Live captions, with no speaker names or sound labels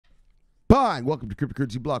Bang! Welcome to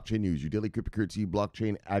Cryptocurrency Blockchain News, your daily cryptocurrency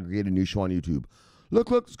blockchain aggregated news show on YouTube. Look,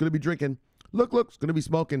 it's going to be drinking. Look, it's going to be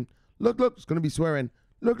smoking. Look, it's going to be swearing.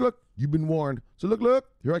 Look, you've been warned. So look,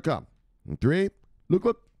 here I come. In 3,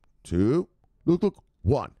 look, 2, look,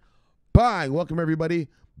 1. Bang! Welcome, everybody.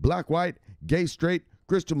 Black, white, gay, straight,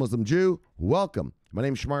 Christian, Muslim, Jew. Welcome. My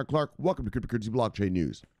name is Shomari Clarke. Welcome to Cryptocurrency Blockchain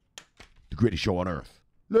News, the greatest show on earth.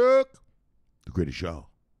 Look, the greatest show.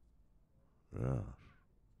 Yeah.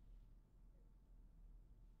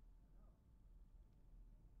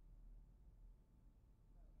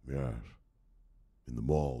 Yes, in the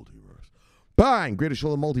multiverse. Bang! Greatest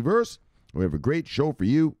show in the multiverse. We have a great show for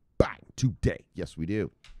you. Bang! Today. Yes, we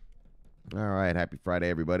do. All right. Happy Friday,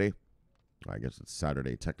 everybody. I guess it's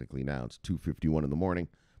Saturday technically now. It's 2:51 in the morning.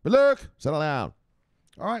 But look, settle down.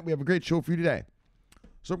 All right. We have a great show for you today.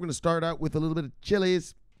 So we're going to start out with a little bit of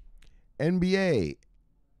CHILIZ. NBA.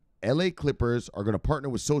 L.A. Clippers are going to partner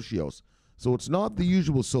with Socios. So it's not the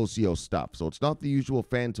usual Socios stuff. So it's not the usual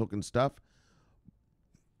fan token stuff.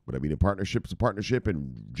 But I mean, a partnership's a partnership,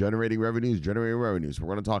 and generating revenues. We're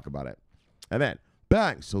going to talk about it. And then,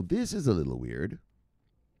 bang. So this is a little weird.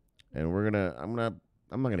 And I'm not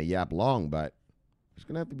going to yap long, but there's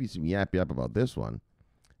going to have to be some yap about this one.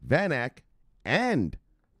 VanEck and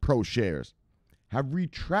ProShares have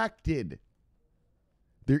retracted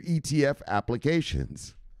their ETF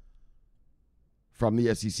applications from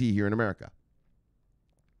the SEC here in America.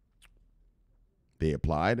 They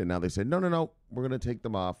applied, and now they said, no, we're going to take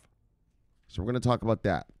them off. So we're going to talk about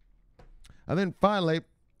that. And then finally,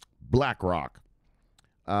 BlackRock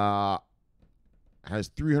has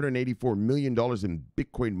 $384 million in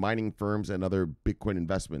Bitcoin mining firms and other Bitcoin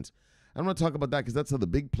investments. I'm going to talk about that because that's how the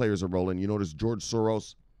big players are rolling. You notice George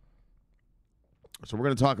Soros. So we're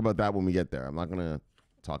going to talk about that when we get there. I'm not going to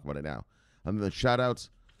talk about it now. And then the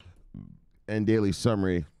shout-outs and daily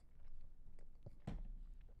summary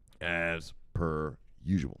as per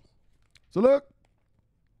usual. So look,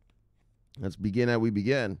 let's begin how we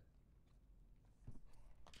begin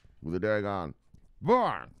with a daggone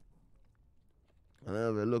barn. And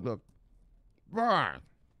then look, barn.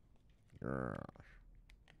 Let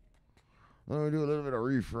me do a little bit of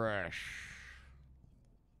refresh.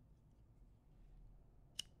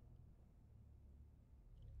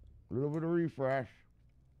 A little bit of refresh.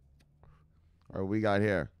 All right, what we got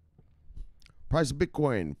here? Price of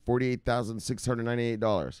Bitcoin,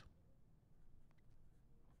 $48,698.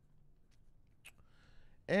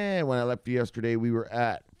 And when I left yesterday, we were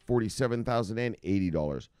at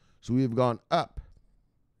 $47,080. So we have gone up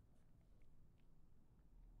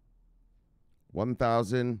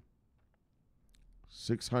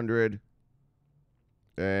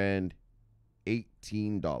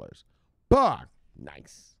 $1,618. Bah!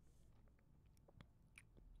 Nice.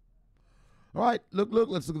 All right, look,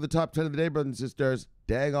 let's look at the top 10 of the day, brothers and sisters.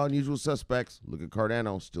 Daggone usual suspects. Look at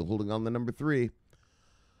Cardano, still holding on the number 3.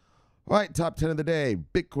 All right, top 10 of the day.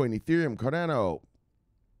 Bitcoin, Ethereum, Cardano,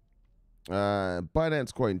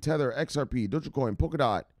 Binance Coin, Tether, XRP, Dogecoin,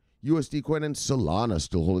 Polkadot, USD Coin, and Solana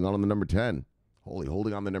still holding on the number 10.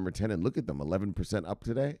 Holding on the number 10, and look at them, 11% up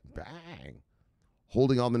today. Bang.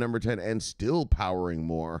 Holding on the number 10 and still powering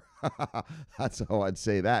more. That's how I'd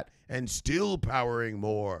say that. And still powering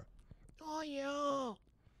more. Oh, yeah. All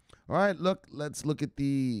right, let's look at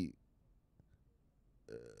the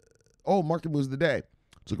market moves of the day.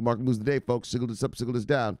 Let's look at market moves of the day, folks. Signal this up, signal this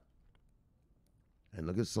down. And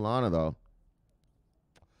look at Solana, though.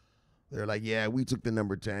 They're like, yeah, we took the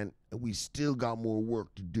number 10, and we still got more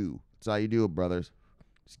work to do. That's how you do it, brothers.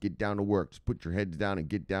 Just get down to work. Just put your heads down and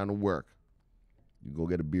get down to work. You go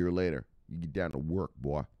get a beer later. You get down to work,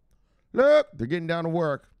 boy. Look, they're getting down to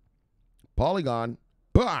work. Polygon.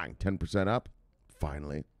 Bang! 10% up.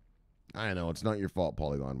 Finally. I know, it's not your fault,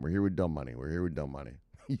 Polygon. We're here with dumb money.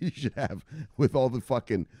 You should have, with all the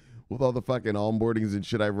fucking onboardings and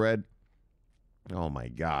shit I've read. Oh my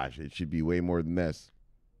gosh, it should be way more than this.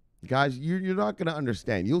 Guys, you're not going to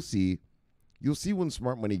understand. You'll see when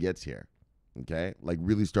smart money gets here. Okay? Like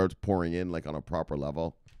really starts pouring in like on a proper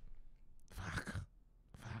level. Fuck.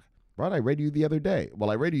 Right, I read you the other day.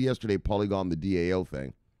 Well, I read you yesterday, Polygon, the DAO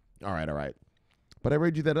thing. All right. But I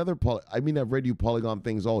read you that other I've read you Polygon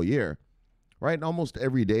things all year, right? And almost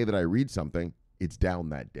every day that I read something, it's down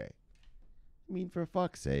that day. I mean, for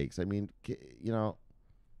fuck's sakes. I mean, fuck.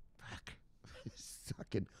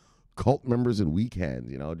 Sucking cult members and weak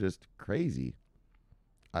hands, just crazy.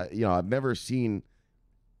 I've never seen,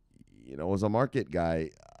 as a market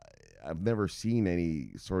guy, I've never seen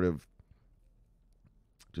any sort of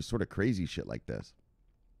crazy shit like this.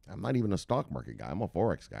 I'm not even a stock market guy. I'm a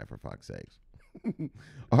Forex guy, for fuck's sakes.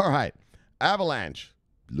 All right. Avalanche.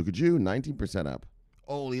 Look at you, 19% up.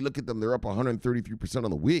 Holy, look at them. They're up 133% on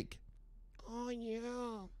the week. Oh, yeah.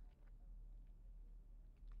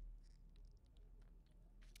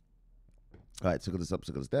 All right, sickle this up,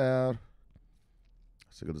 sickle this down.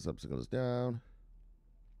 Sickle this up, sickle this down.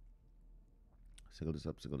 Sickle this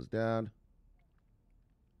up, sickle this down.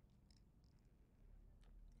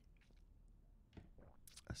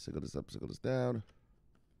 Sickle this up, sickle this down.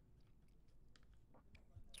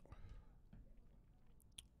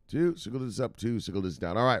 2, sickle this up, 2, sickle this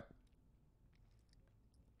down. All right.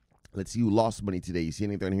 Let's see who lost money today. You see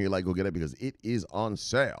anything here you like, go get it because it is on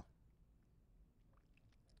sale.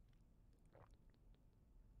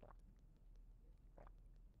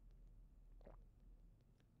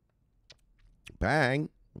 Bang.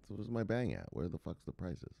 What is my bang at? Where the fuck's the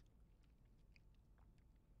prices?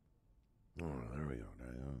 Oh, there we go. There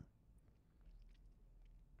we go.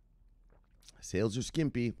 Sales are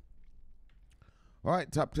skimpy. All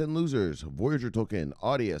right, top 10 losers. Voyager token,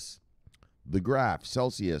 Audius, The Graph,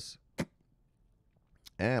 Celsius,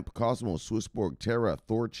 AMP, Cosmos, Swissborg, Terra,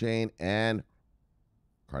 Thorchain, and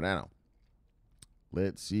Cardano.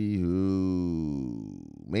 Let's see who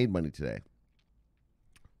made money today.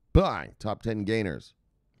 Bang! Top 10 gainers.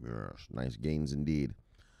 Yes, nice gains indeed.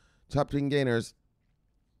 Top 10 gainers.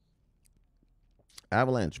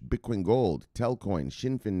 Avalanche, Bitcoin Gold, Telcoin,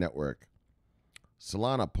 Shinfin Network,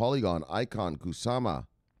 Solana, Polygon, Icon, Kusama,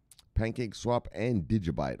 Pancake Swap, and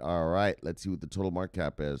Digibyte. All right, let's see what the total market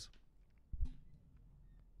cap is.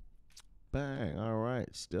 Bang! All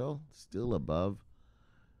right, still above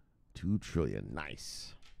 2 trillion.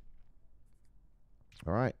 Nice.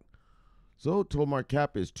 All right. So total market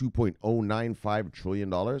cap is $2.095 trillion.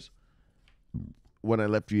 When I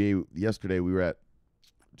left you yesterday, we were at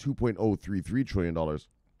 $2.033 trillion. So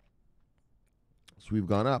we've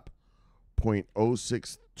gone up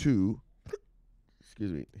 0.062,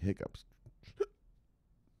 excuse me, hiccups,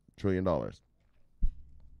 $trillion. All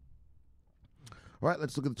right,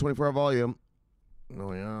 let's look at the 24-hour volume.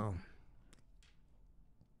 Oh, yeah.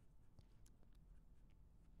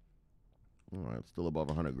 All right, still above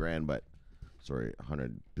 100 grand, but sorry,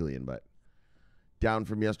 100 billion, but down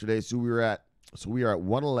from yesterday. So we are at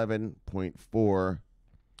 $111.4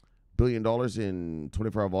 billion in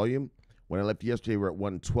 24-hour volume. When I left yesterday, we were at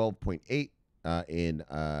 112.8 in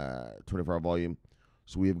 24-hour volume.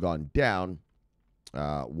 So we have gone down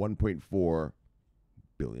 $1.4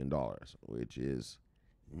 billion, which is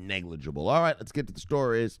negligible. All right, let's get to the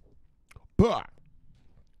stories. What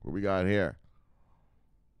we got here?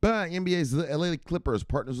 NBA's LA Clippers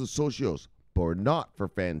partners with Socios, but not for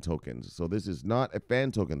fan tokens. So this is not a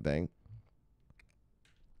fan token thing.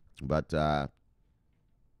 But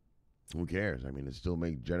who cares? I mean, it still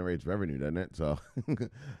generates revenue, doesn't it? So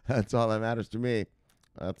that's all that matters to me.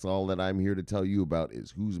 That's all that I'm here to tell you about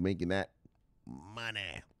is who's making that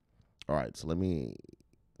money. All right, so let me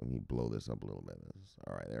blow this up a little bit.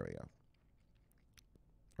 All right, there we go.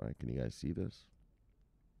 All right, can you guys see this?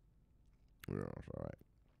 Yes, all right.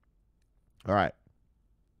 All right.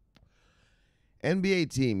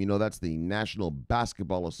 NBA team, that's the National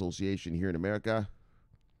Basketball Association here in America.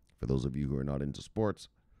 For those of you who are not into sports.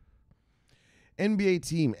 NBA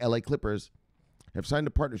team, LA Clippers, have signed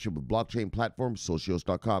a partnership with blockchain platform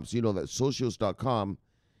Socios.com. So you know that Socios.com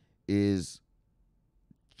is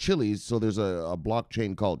CHILIZ. So there's a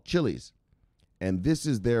blockchain called CHILIZ. And this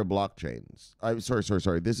is their blockchain.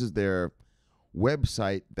 Sorry. This is their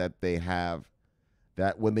website that they have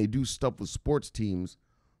that when they do stuff with sports teams,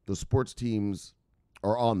 the sports teams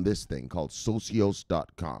are on this thing called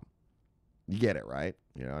Socios.com. You get it, right?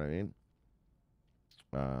 You know what I mean?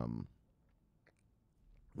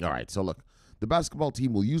 All right, so look. The basketball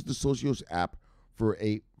team will use the Socios app for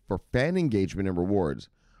fan engagement and rewards,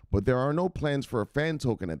 but there are no plans for a fan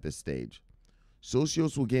token at this stage.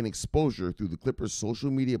 Socios will gain exposure through the Clippers'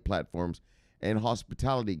 social media platforms and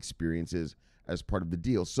hospitality experiences as part of the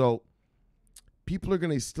deal. So people are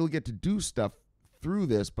going to still get to do stuff through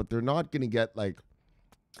this, but they're not going to get like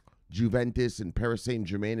Juventus and Paris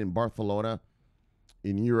Saint-Germain and Barcelona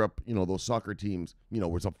in Europe, those soccer teams,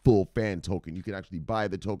 where it's a full fan token. You can actually buy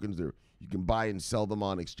the tokens. You can buy and sell them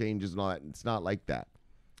on exchanges and all that. It's not like that.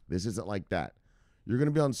 This isn't like that. You're going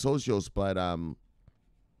to be on Socios, but,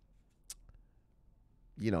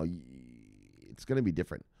 it's going to be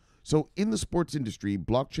different. So in the sports industry,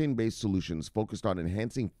 blockchain-based solutions focused on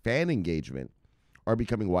enhancing fan engagement are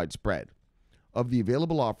becoming widespread. Of the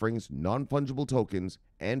available offerings, non-fungible tokens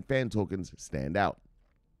and fan tokens stand out.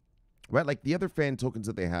 Right, like the other fan tokens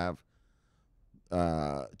that they have,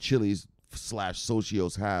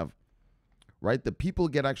 CHILIZ/Socios have, right? The people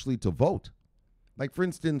get actually to vote. Like, for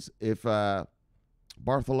instance, if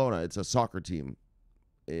Barcelona, it's a soccer team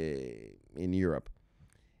in Europe.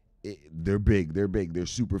 They're big. They're big. They're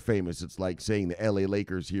super famous. It's like saying the L.A.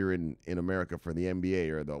 Lakers here in America for the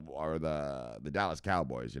NBA or the Dallas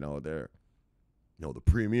Cowboys. They're the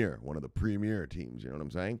premier, one of the premier teams. You know what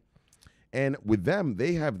I'm saying? And with them,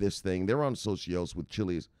 they have this thing. They're on Socios with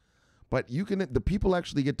CHILIZ, but the people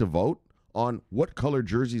actually get to vote on what color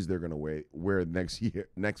jerseys they're going to wear next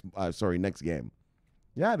game.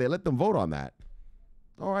 Yeah, they let them vote on that.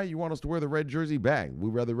 All right, you want us to wear the red jersey? Bang, we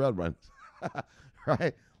wear the red ones.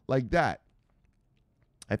 Right? Like that.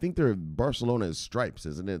 I think Barcelona is stripes,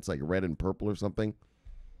 isn't it? It's like red and purple or something.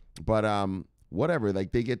 But whatever,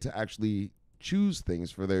 like they get to actually choose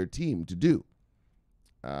things for their team to do.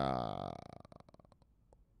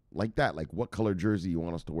 Like that, like what color jersey you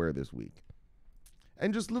want us to wear this week.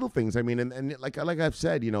 And just little things. I mean, and like I've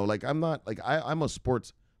said, like I'm not like I'm a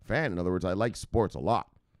sports fan. In other words, I like sports a lot.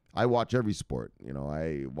 I watch every sport.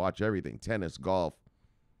 I watch everything: tennis, golf,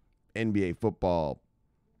 NBA, football.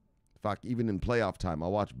 Fuck, even in playoff time, I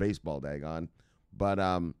watch baseball. Daggone, but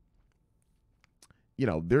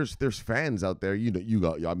there's fans out there.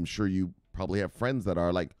 I'm sure you probably have friends that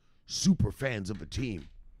are like super fans of a team.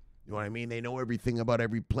 You know what I mean? They know everything about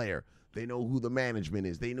every player. They know who the management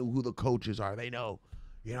is. They know who the coaches are. They know,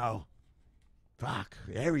 fuck,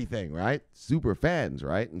 everything, right? Super fans,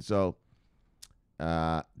 right? And so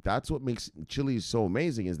that's what makes CHILIZ so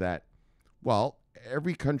amazing is that, well,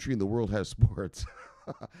 every country in the world has sports.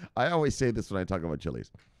 I always say this when I talk about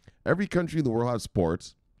CHILIZ. Every country in the world has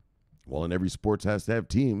sports. Well, and every sports has to have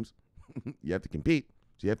teams. You have to compete.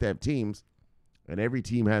 So you have to have teams. And every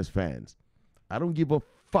team has fans. I don't give a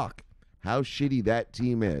fuck how shitty that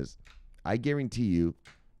team is. I guarantee you,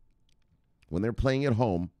 when they're playing at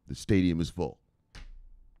home, the stadium is full.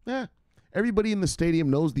 Yeah, everybody in the stadium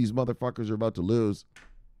knows these motherfuckers are about to lose.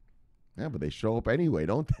 Yeah, but they show up anyway,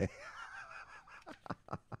 don't they?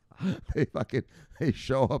 They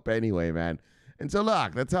show up anyway, man. And so,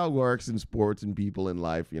 look, that's how it works in sports and people in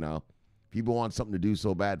life, People want something to do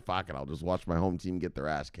so bad, fuck it, I'll just watch my home team get their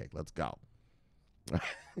ass kicked. Let's go.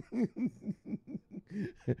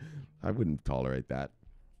 I wouldn't tolerate that.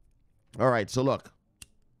 All right, so look.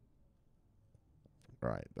 All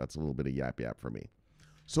right, that's a little bit of yap for me.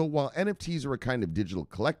 So while NFTs are a kind of digital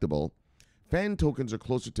collectible, fan tokens are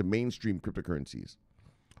closer to mainstream cryptocurrencies.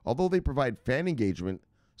 Although they provide fan engagement,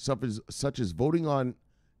 such as voting on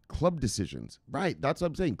club decisions. Right, that's what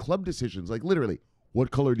I'm saying, club decisions. Like literally,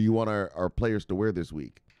 what color do you want our players to wear this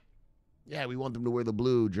week? Yeah, we want them to wear the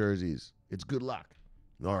blue jerseys. It's good luck.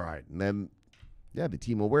 All right, and then, yeah, the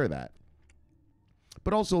team will wear that.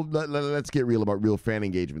 But also, let's get real about real fan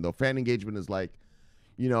engagement, though. Fan engagement is like,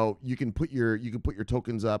 you can put your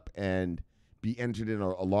tokens up and be entered in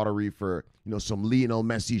a lottery for, some Lionel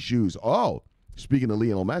Messi shoes. Oh, speaking of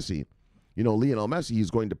Lionel Messi, Lionel Messi, he's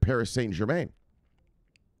going to Paris Saint-Germain.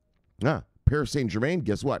 Paris Saint-Germain,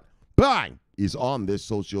 guess what? Bang! Is on this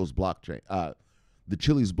Socios blockchain. The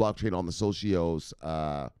CHILIZ blockchain on the Socios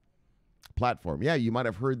platform. Yeah, you might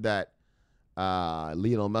have heard that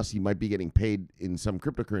Lionel Messi might be getting paid in some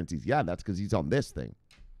cryptocurrencies. Yeah, that's because he's on this thing.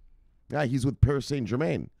 Yeah, he's with Paris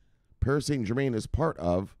Saint-Germain. Paris Saint-Germain is part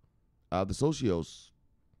of the Socios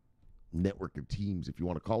network of teams, if you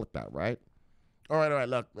want to call it that, right? All right,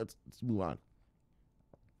 look, let's move on.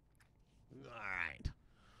 All right.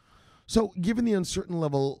 So, given the uncertain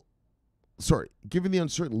legal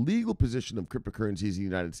position of cryptocurrencies in the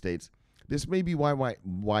United States, this may be why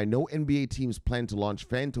no NBA teams plan to launch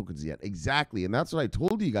fan tokens yet. Exactly, and that's what I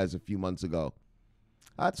told you guys a few months ago.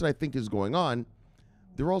 That's what I think is going on.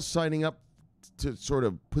 They're all signing up to sort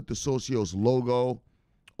of put the Socios logo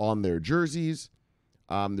on their jerseys.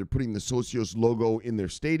 They're putting the Socios logo in their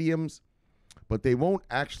stadiums, but they won't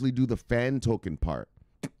actually do the fan token part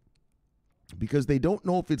because they don't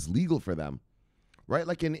know if it's legal for them, right?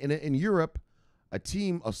 Like in Europe, a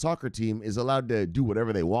soccer team is allowed to do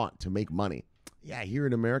whatever they want to make money. Yeah, here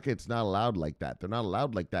in America, it's not allowed like that. They're not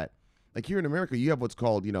allowed like that. Like here in America, you have what's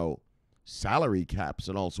called, salary caps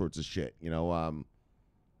and all sorts of shit,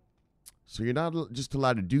 So you're not just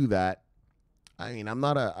allowed to do that. I mean, I'm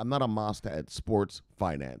not a master at sports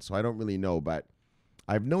finance, so I don't really know, but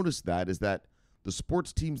I've noticed that the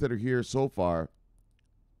sports teams that are here so far.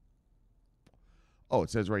 Oh, it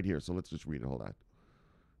says right here, so let's just read it. Hold on.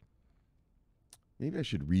 Maybe I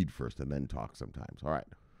should read first and then talk sometimes. All right.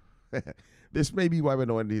 This may be why we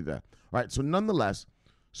don't need that. All right, so nonetheless,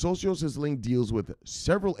 Socios has linked deals with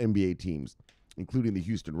several NBA teams, including the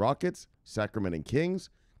Houston Rockets, Sacramento Kings,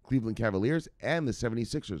 Cleveland Cavaliers, and the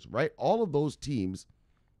 76ers, right? All of those teams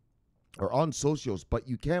are on Socios, but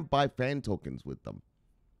you can't buy fan tokens with them.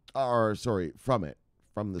 From it.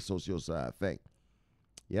 from the Socios thing.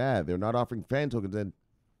 Yeah, they're not offering fan tokens, and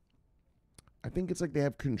I think it's like they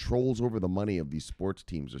have controls over the money of these sports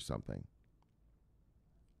teams or something.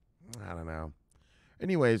 I don't know.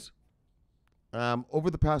 Anyways, over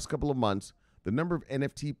the past couple of months, the number of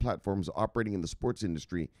NFT platforms operating in the sports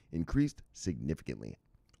industry increased significantly.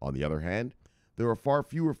 On the other hand, there are far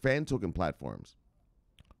fewer fan token platforms.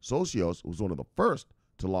 Socios was one of the first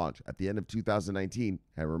to launch at the end of 2019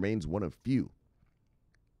 and remains one of few.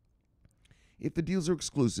 If the deals are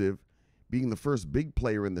exclusive, being the first big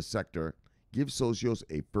player in the sector gives Socios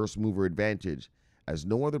a first mover advantage, as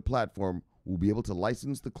no other platform will be able to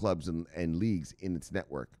license the clubs and leagues in its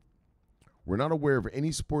network. We're not aware of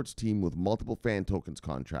any sports team with multiple fan tokens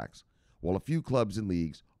contracts, while a few clubs and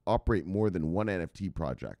leagues operate more than one NFT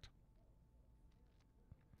project.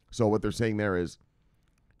 So what they're saying there is,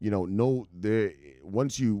 once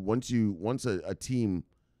a team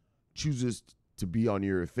chooses to be on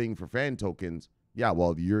your thing for fan tokens, yeah,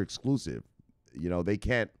 well, you're exclusive. They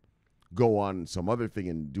can't go on some other thing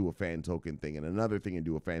and do a fan token thing and another thing and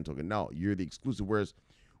do a fan token. No, you're the exclusive. Whereas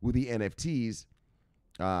with the NFTs,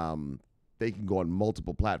 they can go on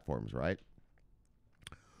multiple platforms, right?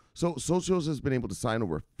 So Socios has been able to sign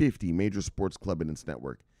over 50 major sports clubs in its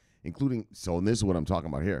network, including, and this is what I'm talking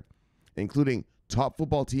about here, including top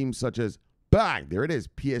football teams such as, bang, there it is,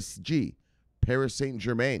 PSG, Paris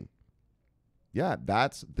Saint-Germain. Yeah,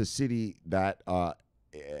 that's the city that, what's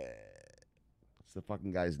the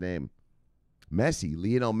fucking guy's name?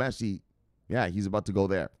 Lionel Messi. Yeah, he's about to go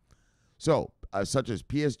there. So, such as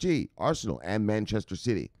PSG, Arsenal, and Manchester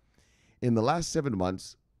City. In the last 7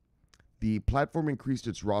 months, the platform increased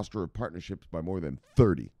its roster of partnerships by more than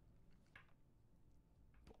 30.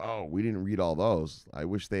 Oh, we didn't read all those. I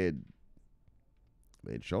wish they had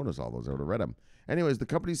shown us all those. I would have read them. Anyways, the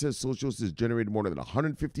company says Socios has generated more than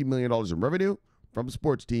 $150 million in revenue from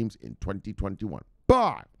sports teams in 2021.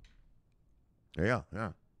 Bah! Yeah.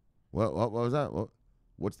 What was that?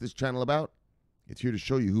 What's this channel about? It's here to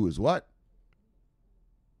show you who is what.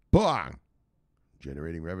 Bang!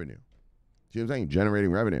 Generating revenue. See what I'm saying?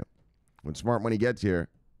 Generating revenue. When smart money gets here,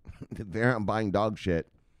 they're not buying dog shit.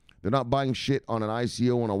 They're not buying shit on an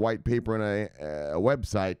ICO and a white paper and a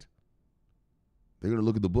website. They're going to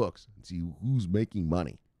look at the books and see who's making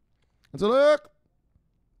money. And so look,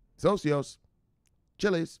 Socios,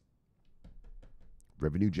 CHILIZ,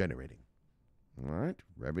 revenue generating. All right,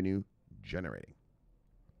 revenue generating.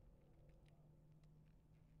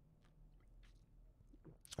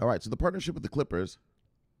 All right, so the partnership with the Clippers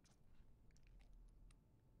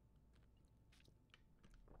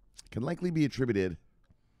can likely be attributed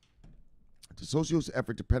to Socios'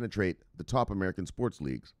 effort to penetrate the top American sports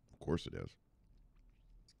leagues. Of course it is.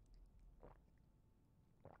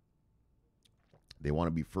 They want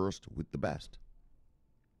to be first with the best.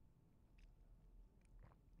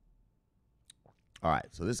 All right,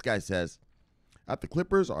 so this guy says, at the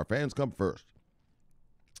Clippers, our fans come first.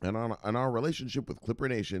 And our relationship with Clipper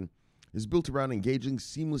Nation is built around engaging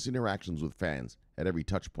seamless interactions with fans at every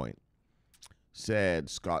touch point, said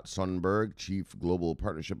Scott Sundberg, Chief Global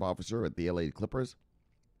Partnership Officer at the LA Clippers.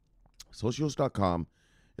 Socios.com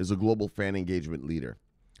is a global fan engagement leader.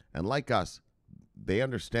 And like us, they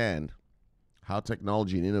understand how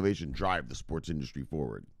technology and innovation drive the sports industry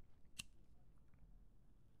forward.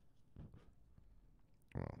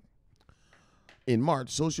 In March,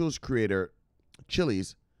 Socios creator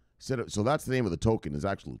CHILIZ said, so that's the name of the token, is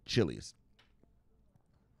actually CHILIZ,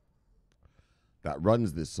 that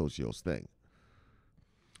runs this Socios thing,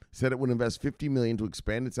 said it would invest $50 million to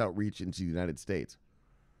expand its outreach into the United States.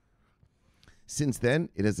 Since then,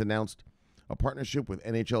 it has announced a partnership with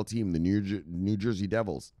NHL team, the New Jersey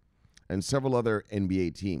Devils, and several other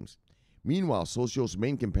NBA teams. Meanwhile, Socios'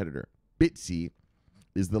 main competitor, Bitsy,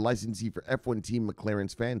 is the licensee for F1 team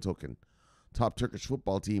McLaren's fan token. Top Turkish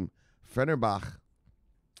football team Fenerbahce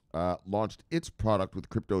launched its product with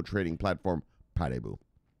crypto trading platform Parebu.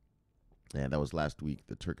 Yeah, that was last week,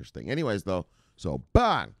 the Turkish thing. Anyways, though, so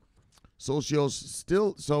bang! Socios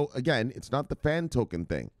still, so again, it's not the fan token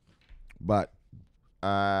thing. But,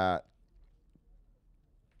 and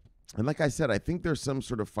like I said, I think there's some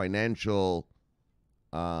sort of financial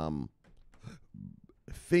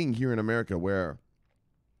thing here in America where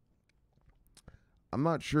I'm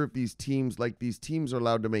not sure if these teams are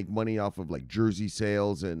allowed to make money off of like jersey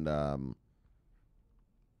sales and,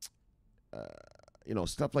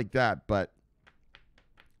 stuff like that. But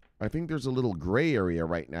I think there's a little gray area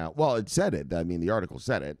right now. Well, it said it. I mean, the article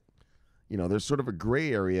said it. There's sort of a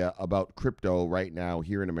gray area about crypto right now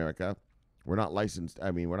here in America. We're not licensed.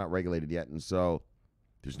 I mean, we're not regulated yet. And so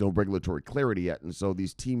there's no regulatory clarity yet. And so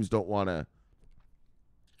these teams don't want to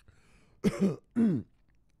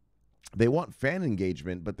they want fan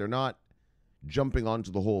engagement, but they're not jumping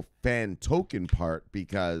onto the whole fan token part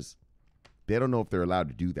because they don't know if they're allowed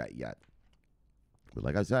to do that yet. But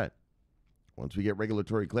like I said, once we get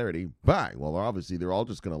regulatory clarity, bang. Well, obviously, they're all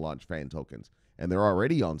just going to launch fan tokens. And they're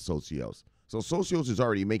already on Socios. So Socios is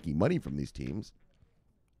already making money from these teams.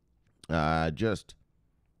 Not the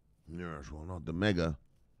mega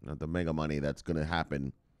money that's going to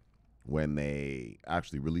happen when they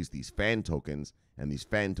actually release these fan tokens. And these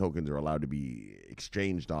fan tokens are allowed to be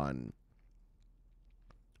exchanged on,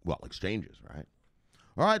 well, exchanges, right?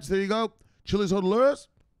 All right, so there you go. CHILIZ ONBOARDS.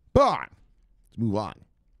 Bang. Let's move on.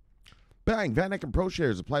 Bang. VanEck and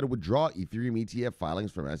ProShares apply to withdraw Ethereum ETF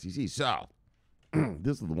filings from SEC. So,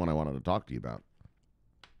 this is the one I wanted to talk to you about.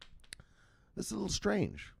 This is a little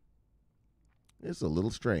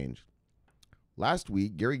strange. Last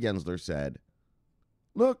week, Gary Gensler said,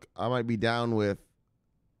 look, I might be down with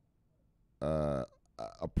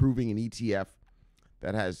approving an ETF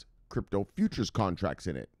that has crypto futures contracts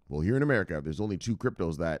in it. Well, here in America, there's only two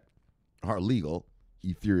cryptos that are legal,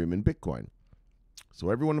 Ethereum and Bitcoin. So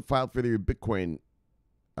everyone filed for their Bitcoin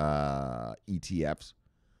ETFs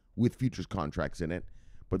with futures contracts in it.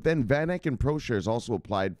 But then VanEck and ProShares also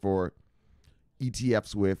applied for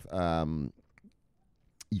ETFs with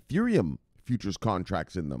Ethereum futures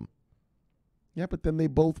contracts in them. Yeah, but then they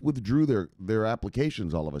both withdrew their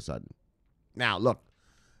applications all of a sudden. Now, look,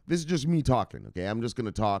 this is just me talking, okay? I'm just going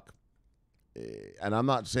to talk, and I'm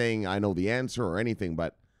not saying I know the answer or anything,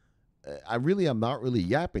 but I'm not really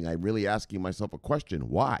yapping. I'm really asking myself a question.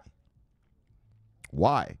 Why?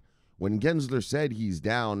 Why? When Gensler said he's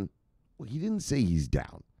down, well, he didn't say he's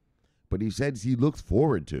down, but he said he looks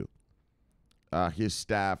forward to his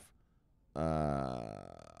staff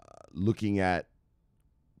looking at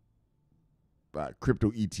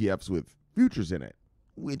crypto ETFs with futures in it,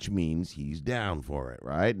 which means he's down for it,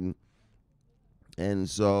 right? And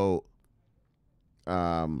so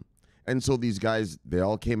these guys, they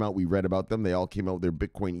all came out. We read about them. They all came out with their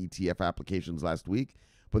Bitcoin ETF applications last week,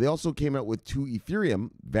 but they also came out with two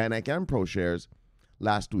Ethereum, VanEck and ProShares,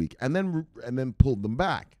 last week, and then pulled them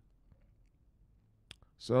back.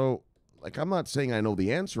 So, like, I'm not saying I know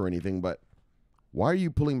the answer or anything, but why are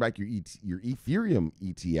you pulling back your Ethereum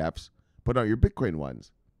ETFs, but not your Bitcoin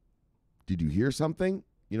ones? Did you hear something?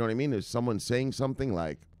 You know what I mean? Is someone saying something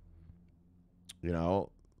like, you know,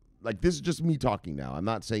 like, this is just me talking now. I'm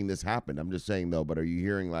not saying this happened. I'm just saying, though, but are you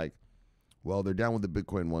hearing like, well, they're down with the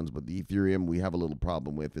Bitcoin ones, but the Ethereum we have a little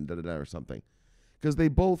problem with, and da-da-da or something? Because they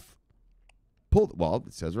both pulled, well,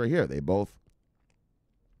 it says right here, they both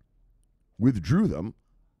withdrew them.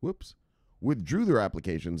 Withdrew their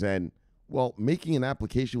applications. And, well, making an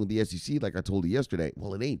application with the SEC, like I told you yesterday,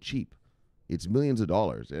 well, it ain't cheap. It's millions of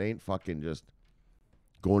dollars. It ain't fucking just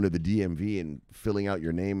going to the DMV and filling out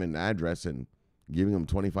your name and address and giving them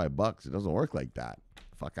 $25. It doesn't work like that.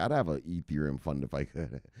 Fuck, I'd have an Ethereum fund if I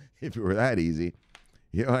could, if it were that easy.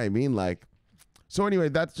 You know what I mean? Like, so anyway,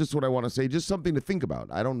 that's just what I want to say. Just something to think about.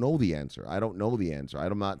 I don't know the answer.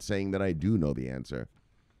 I'm not saying that I do know the answer.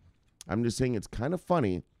 I'm just saying it's kind of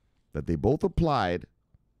funny that they both applied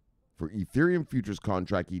for Ethereum futures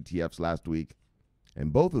contract ETFs last week,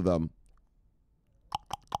 and both of them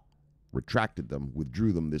retracted them,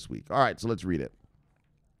 withdrew them this week. All right, so let's read it.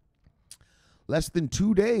 Less than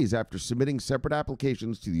 2 days after submitting separate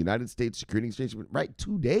applications to the United States Securities and Exchange, right?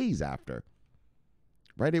 2 days after,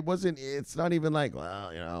 right? It's not even like,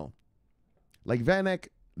 well, you know, like VanEck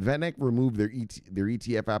removed their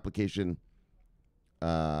ETF application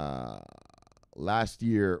last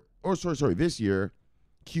year, or sorry, this year,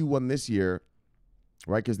 Q1 this year,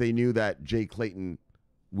 right? Because they knew that Jay Clayton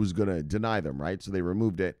was going to deny them, right? So they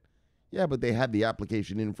removed it. Yeah, but they had the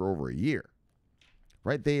application in for over a year,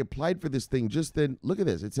 right? They applied for this thing just then. Look at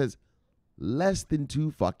this. It says less than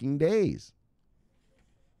 2 fucking days.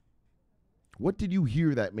 What did you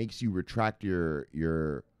hear that makes you retract your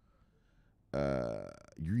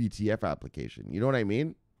ETF application? You know what I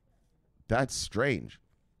mean? That's strange.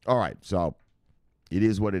 All right, so it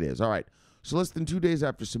is what it is. All right, so less than 2 days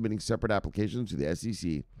after submitting separate applications to the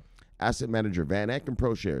SEC, asset manager VanEck and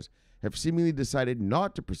ProShares have seemingly decided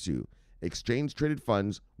not to pursue exchange-traded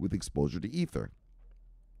funds with exposure to Ether.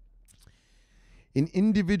 In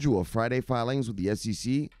individual Friday filings with the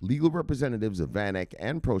SEC, legal representatives of VanEck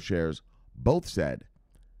and ProShares both said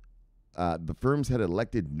the firms had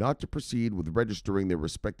elected not to proceed with registering their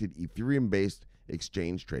respected Ethereum-based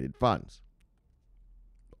exchange-traded funds.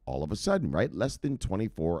 All of a sudden, right? Less than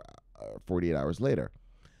 48 hours later.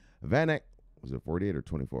 VanEck, was it 48 or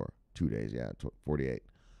 24? 2 days, yeah, 48.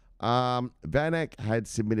 VanEck had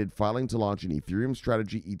submitted filing to launch an Ethereum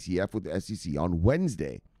strategy ETF with the SEC on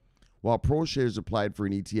Wednesday, while ProShares applied for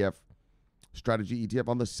an strategy ETF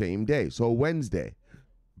on the same day. So Wednesday.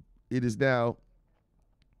 It is now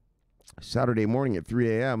Saturday morning at 3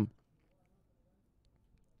 a.m.,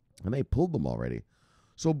 and they pulled them already.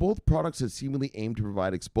 So both products had seemingly aimed to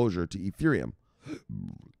provide exposure to Ethereum,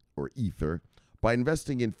 or Ether, by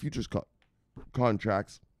investing in futures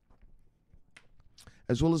contracts,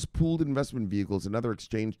 as well as pooled investment vehicles and other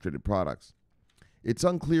exchange-traded products. It's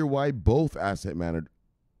unclear why both asset managers...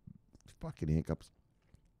 Fucking hiccups.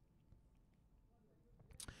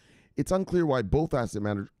 It's unclear why both asset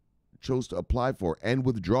managers chose to apply for and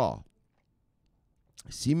withdraw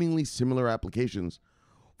seemingly similar applications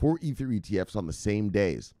for Ether ETFs on the same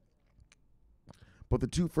days. But the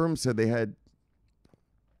two firms said they had...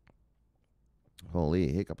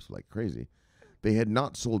 Holy hiccups like crazy. They had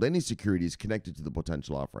not sold any securities connected to the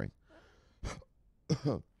potential offering.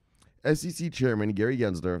 SEC Chairman Gary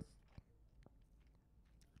Gensler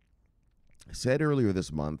said earlier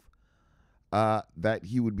this month that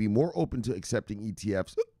he would be more open to accepting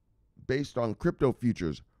ETFs based on crypto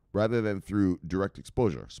futures rather than through direct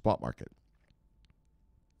exposure, spot market.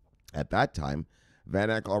 At that time,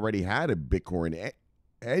 VanEck already had a Bitcoin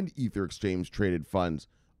and Ether exchange traded funds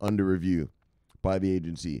under review by the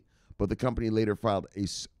agency, but the company later filed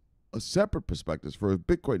a separate prospectus for a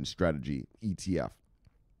Bitcoin strategy ETF,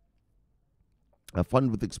 a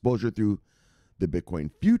fund with exposure through the Bitcoin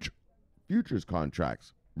futures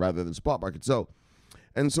contracts rather than spot market. So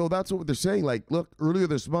that's what they're saying. Like, look, earlier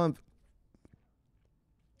this month,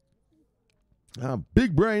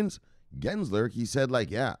 big brains Gensler, he said, like,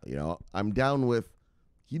 yeah, I'm down with.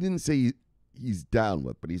 He didn't say he's down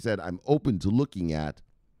with, but he said I'm open to looking at,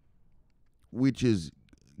 which is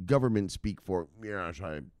government speak for, I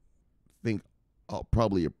think I'll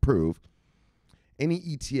probably approve, any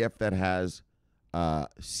ETF that has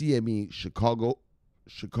CME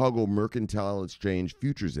Chicago Mercantile Exchange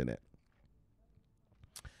futures in it.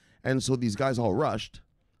 And so these guys all rushed.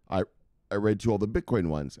 I read to all the Bitcoin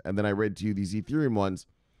ones, and then I read to you these Ethereum ones,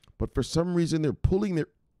 but for some reason they're pulling their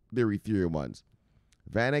Ethereum ones.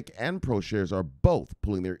 VanEck and ProShares are both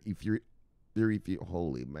pulling their Ethereum.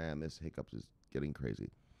 Holy man, this hiccups is getting crazy.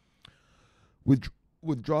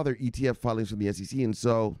 Withdraw their ETF filings from the SEC, and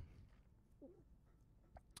so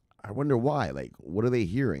I wonder why. Like, what are they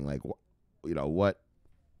hearing? Like,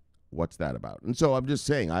 what's that about? And so I'm just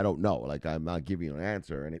saying, I don't know. Like, I'm not giving you an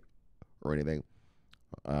answer or anything.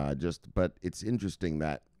 But it's interesting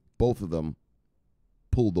that both of them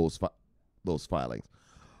pulled those filings.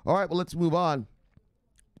 All right, well, let's move on.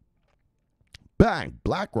 Bang!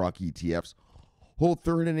 BlackRock ETFs hold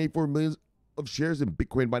 384 million of shares in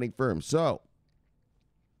Bitcoin mining firms. So,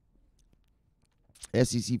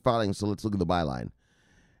 SEC filings. So let's look at the byline.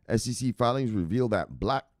 SEC filings reveal that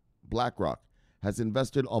BlackRock has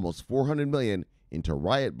invested almost $400 million into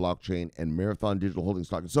Riot blockchain and Marathon Digital Holdings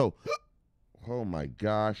stock. So, oh my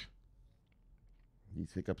gosh,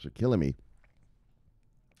 these hiccups are killing me.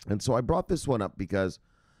 And so I brought this one up because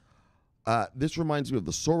this reminds me of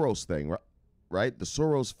the Soros thing, right? The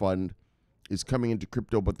Soros fund is coming into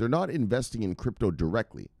crypto, but they're not investing in crypto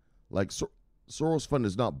directly. Like Soros fund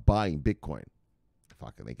is not buying Bitcoin.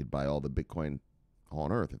 Fucking, they could buy all the Bitcoin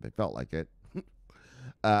on earth if they felt like it.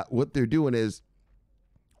 What they're doing is,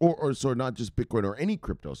 or not just Bitcoin or any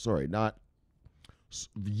crypto. Sorry, not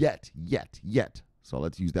yet. So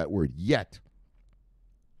let's use that word, yet.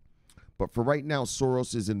 But for right now,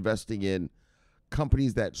 Soros is investing in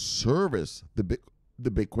companies that service the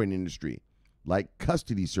Bitcoin industry, like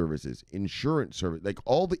custody services, insurance service, like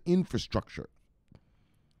all the infrastructure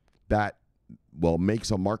that,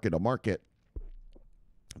 makes a market a market.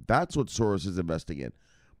 That's what Soros is investing in.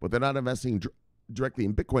 But they're not investing directly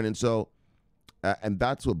in Bitcoin. And so, and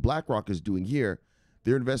that's what BlackRock is doing here.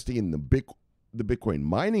 They're investing in the Bitcoin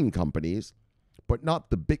mining companies, but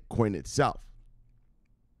not the Bitcoin itself.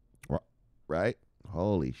 Right?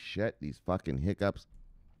 Holy shit, these fucking hiccups.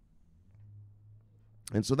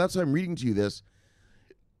 And so that's why I'm reading to you this,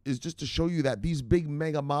 is just to show you that these big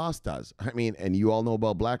mega mastas, and you all know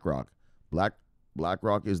about BlackRock.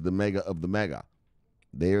 BlackRock is the mega of the mega.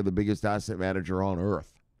 They are the biggest asset manager on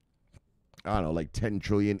earth. I don't know, like 10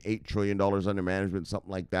 trillion, $8 trillion under management,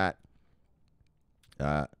 something like that.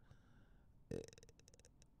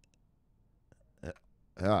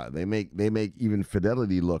 They make even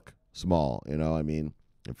Fidelity look small, and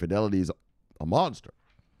Fidelity is a monster.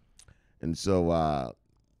 And so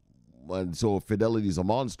if Fidelity is a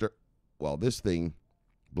monster, this thing,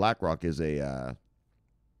 BlackRock is a,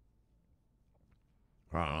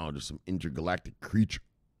 just some intergalactic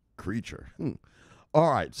creature. All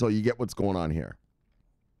right, so you get what's going on here.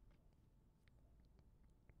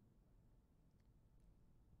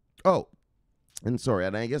 Oh, and sorry,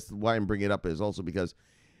 and I guess why I'm bringing it up is also because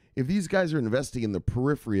if these guys are investing in the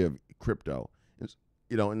periphery of crypto,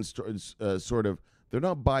 sort of, they're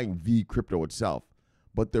not buying the crypto itself,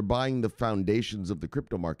 but they're buying the foundations of the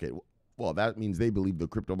crypto market. Well, that means they believe the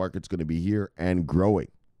crypto market's going to be here and growing,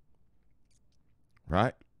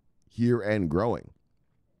 right? Here and growing.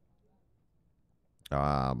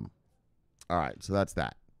 All right, so that's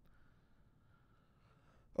that.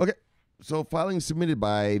 Okay, so filing submitted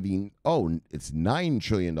by it's $9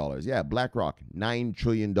 trillion. Yeah, BlackRock, $9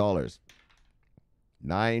 trillion.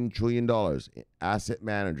 $9 trillion asset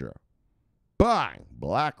manager. Bang,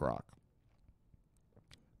 BlackRock.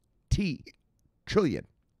 Trillion.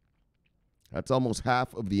 That's almost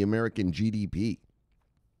half of the American GDP.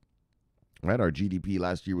 Right, our GDP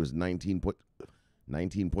last year was 19 point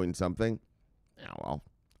something. Yeah, well.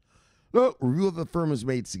 Look, review of the firm has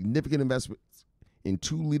made significant investments in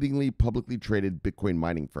two leadingly publicly traded Bitcoin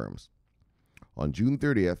mining firms. On June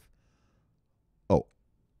 30th,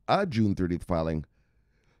 June 30th filing,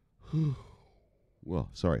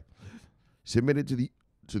 submitted to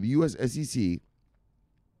the U.S. SEC,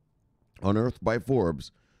 unearthed by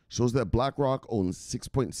Forbes, shows that BlackRock owns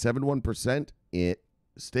 6.71% in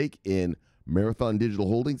stake in Marathon Digital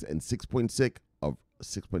Holdings and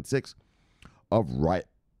 6.6 of Riot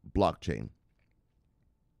blockchain.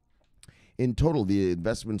 In total, the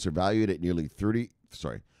investments are valued at nearly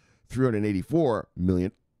 $384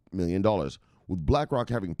 million, with BlackRock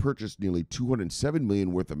having purchased nearly $207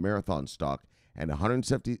 million worth of Marathon stock and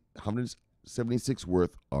 $176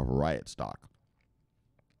 worth of Riot stock.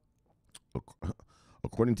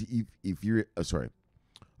 According to ETF.com,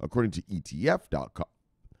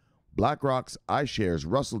 BlackRock's iShares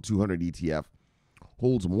Russell 200 ETF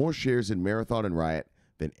holds more shares in Marathon and Riot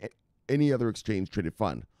than any other exchange-traded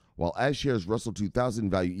fund, while iShares Russell 2000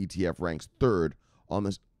 Value ETF ranks third on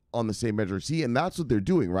the same measure. See, and that's what they're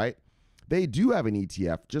doing, right? They do have an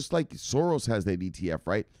ETF, just like Soros has that ETF,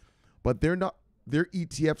 right? But their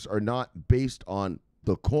ETFs are not based on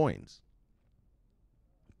the coins,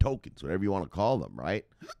 tokens, whatever you want to call them, right?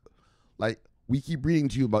 Like, we keep reading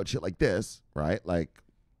to you about shit like this, right?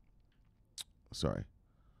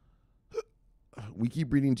 We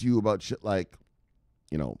keep reading to you about shit like,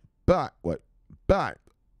 but,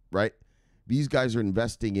 right? These guys are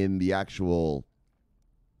investing in the actual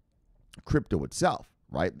crypto itself,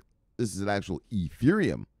 right? This is an actual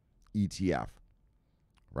Ethereum ETF,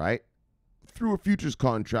 right? Through a futures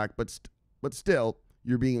contract, but still,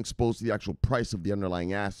 you're being exposed to the actual price of the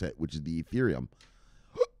underlying asset, which is the Ethereum.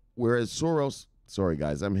 Whereas Soros, sorry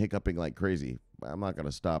guys, I'm hiccuping like crazy. I'm not going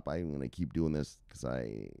to stop. I'm going to keep doing this because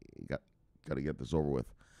I got to get this over with.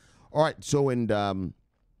 All right, so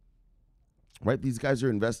these guys are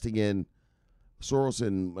investing in Soros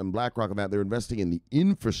and BlackRock and that. They're investing in the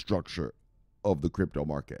infrastructure of the crypto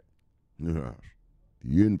market. The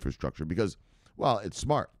infrastructure, because, well, it's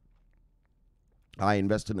smart. I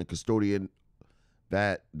invest in a custodian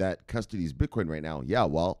that custodies Bitcoin right now. Yeah,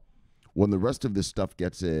 well, when the rest of this stuff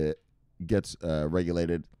gets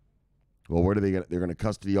regulated, well, where are they going? They're going to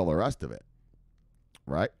custody all the rest of it,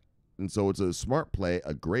 right? And so it's a smart play,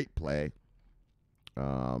 a great play.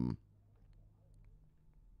 I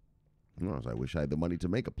wish I had the money to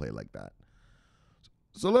make a play like that.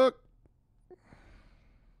 So look,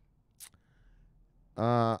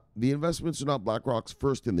 the investments are not BlackRock's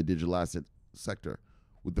first in the digital asset sector,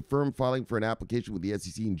 with the firm filing for an application with the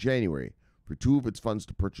SEC in January for two of its funds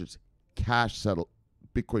to purchase cash-settled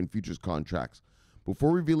Bitcoin futures contracts,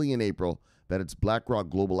 before revealing in April that its BlackRock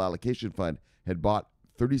Global Allocation Fund had bought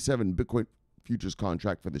 37 Bitcoin futures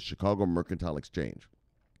contracts for the Chicago Mercantile Exchange.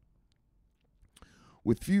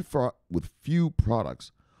 With few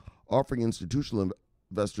products offering institutional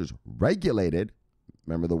investors regulated,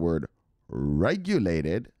 remember the word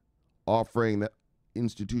regulated, offering the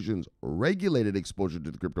institutions regulated exposure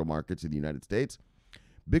to the crypto markets in the United States,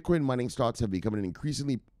 Bitcoin mining stocks have become an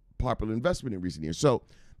increasingly popular investment in recent years. So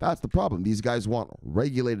that's the problem. These guys want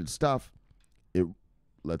regulated stuff.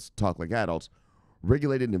 Let's talk like adults.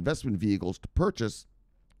 Regulated investment vehicles to purchase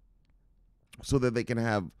so that they can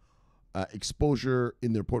have exposure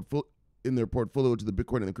in their portfolio to the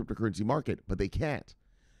Bitcoin and the cryptocurrency market, but they can't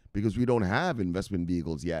because we don't have investment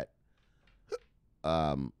vehicles yet.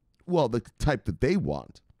 Well, the type that they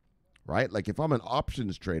want, right? Like if I'm an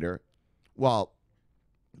options trader, well,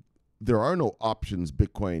 there are no options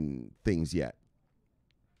Bitcoin things yet,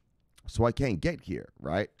 so I can't get here,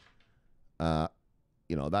 right?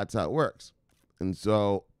 That's how it works, and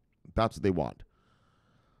so that's what they want.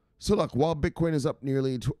 So look, while Bitcoin is up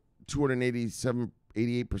nearly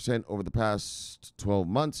 288% over the past 12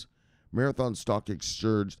 months, Marathon stock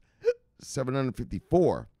surged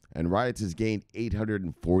 754, and Riot's has gained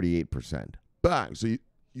 848%. Bang! So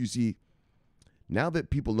you see, now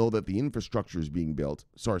that people know that the infrastructure is being built,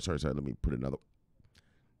 sorry, let me put another.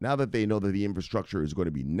 Now that they know that the infrastructure is going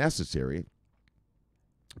to be necessary,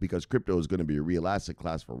 because crypto is going to be a real asset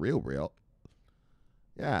class for real,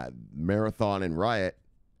 yeah, Marathon and Riot,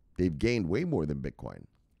 they've gained way more than Bitcoin.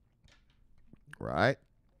 Right?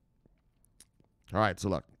 All right, so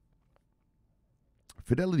look.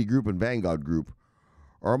 Fidelity Group and Vanguard Group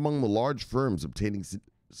are among the large firms obtaining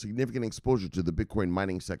significant exposure to the Bitcoin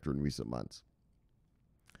mining sector in recent months.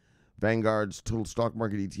 Vanguard's total stock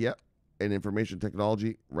market ETF and information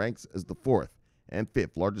technology ranks as the fourth and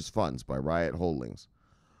fifth largest funds by Riot Holdings,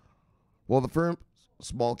 while the firm's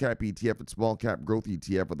small cap ETF and small cap growth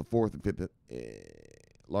ETF are the fourth and fifth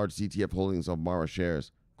largest ETF holdings of Mara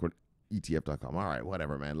shares. ETF.com. All right,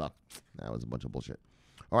 whatever, man. Look, that was a bunch of bullshit.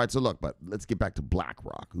 All right, so look, but let's get back to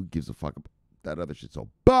BlackRock. Who gives a fuck about that other shit? So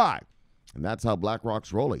buy. And that's how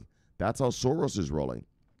BlackRock's rolling. That's how Soros is rolling.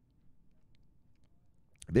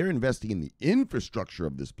 They're investing in the infrastructure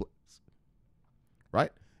of this place,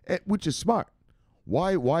 right? Which is smart.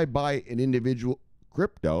 Why buy an individual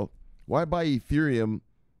crypto? Why buy Ethereum,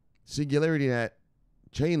 SingularityNet,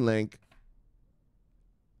 Chainlink,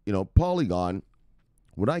 Polygon,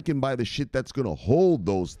 when I can buy the shit that's going to hold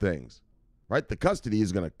those things, right? The custody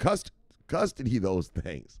is going to custody those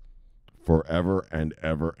things forever and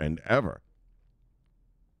ever and ever,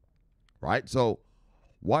 right? So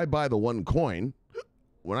why buy the one coin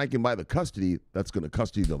when I can buy the custody that's going to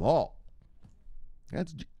custody them all?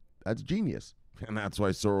 That's genius. And that's why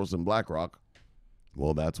Soros and BlackRock,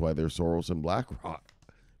 well, that's why they're Soros and BlackRock,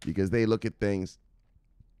 because they look at things,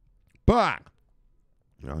 but,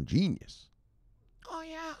 genius. Oh,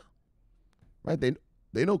 yeah. Right?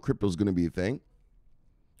 They know crypto's going to be a thing.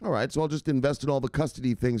 All right, so I'll just invest in all the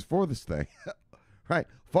custody things for this thing. Right?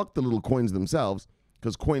 Fuck the little coins themselves,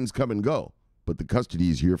 because coins come and go, but the custody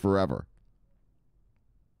is here forever.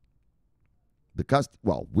 The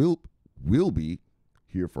will be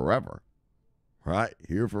here forever. Right?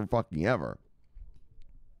 Here for fucking ever.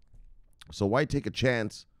 So why take a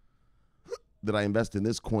chance that I invest in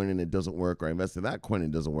this coin and it doesn't work, or I invest in that coin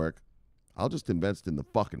and it doesn't work? I'll just invest in the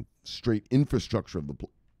fucking straight infrastructure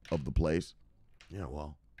of the place. Yeah,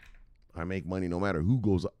 well, I make money no matter who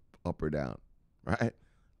goes up or down, right?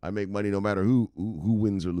 I make money no matter who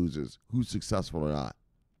wins or loses, who's successful or not.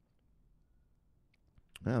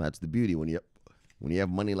 Yeah, that's the beauty when you have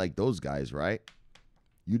money like those guys, right?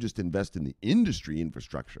 You just invest in the industry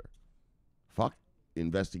infrastructure. Fuck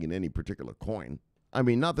investing in any particular coin. I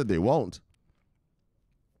mean, not that they won't.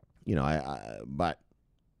 But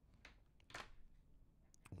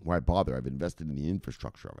why bother? I've invested in the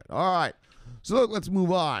infrastructure of it. All right. So look, let's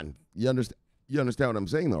move on. You understand what I'm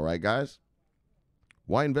saying though, right, guys?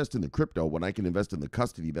 Why invest in the crypto when I can invest in the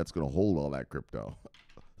custody that's going to hold all that crypto?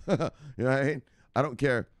 You know what I mean? I don't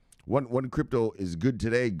care. One crypto is good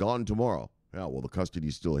today, gone tomorrow. Yeah, well, the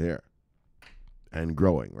custody's still here and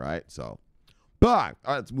growing, right? So, but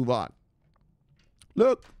all right, let's move on.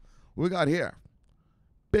 Look, we got here.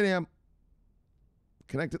 Bam.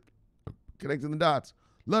 Connecting the dots.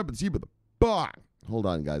 Love but see but the bang. Hold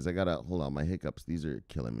on, guys. Hold on. My hiccups. These are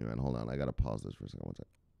killing me, man. Hold on. I gotta pause this for a second. One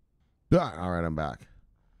second. All right, I'm back.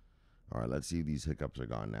 All right, let's see if these hiccups are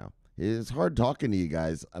gone now. It's hard talking to you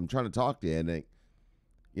guys. I'm trying to talk to you, and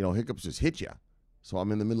hiccups just hit you. So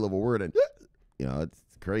I'm in the middle of a word, and it's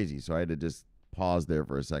crazy. So I had to just pause there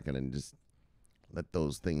for a second and just let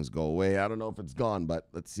those things go away. I don't know if it's gone, but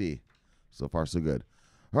let's see. So far, so good.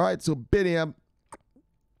 All right, so Biniam,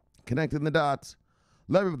 connecting the dots.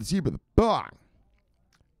 Love it with the C, but the bang.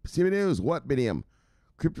 See me news. What, Biniam?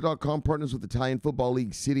 Crypto.com partners with Italian Football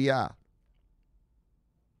League Serie A.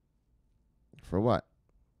 For what?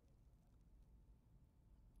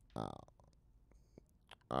 Oh.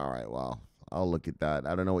 All right, well, I'll look at that.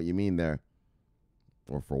 I don't know what you mean there.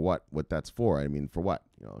 Or for what that's for. I mean, for what?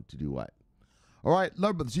 To do what? All right,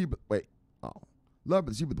 love with the C, but wait. Oh. Love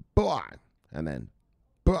with the C, but the bang. And then,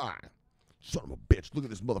 bang. Son of a bitch. Look at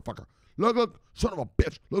this motherfucker. Look. Son of a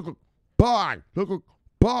bitch. Look. Bang. Look.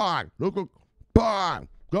 Bang. Look. Bang.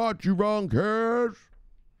 Got you wrong, Cash.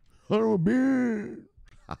 Son of a bitch.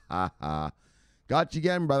 Ha ha ha. Got you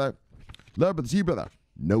again, brother. Love with the C, brother.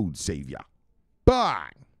 Node savior.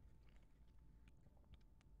 Bang.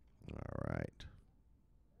 All right.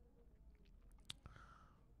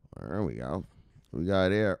 There we go. We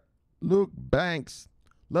got here. Luke Banks.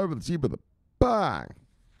 Love with the C, brother. Bang.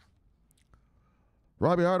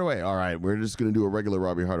 Robbie Hardaway. All right, we're just going to do a regular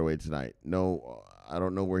Robbie Hardaway tonight. No, I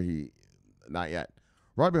don't know where not yet.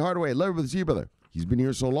 Robbie Hardaway, Love with the brother. He's been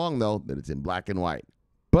here so long, though, that it's in black and white.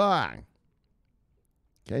 Bang!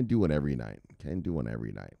 Can't do one every night.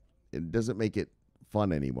 It doesn't make it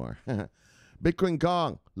fun anymore. Bitcoin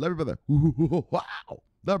Kong, love you, brother. Wow.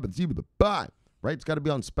 Love with the brother. Bang! Right? It's got to be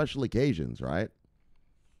on special occasions, right?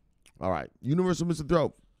 All right. Universal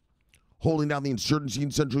Misanthrope. Holding down the insurgency in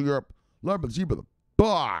Central Europe. Love with the brother.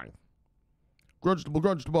 Bang! Grunge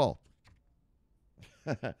the ball.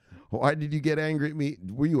 Why did you get angry at me?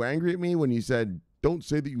 Were you angry at me when you said, don't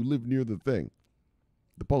say that you live near the thing?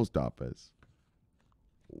 The post office.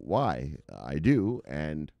 Why? I do,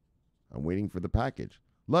 and I'm waiting for the package.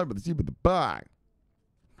 Love with the bang!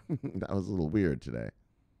 That was a little weird today.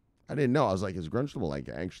 I didn't know. I was like, is Grunstable like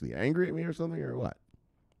actually angry at me or something or what?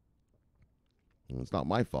 Well, it's not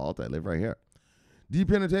my fault. I live right here.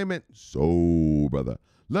 Deep Entertainment. So, brother.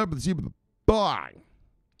 Love with the bang!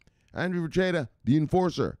 Andrew Racheda, the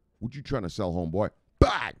Enforcer. What you trying to sell, homeboy?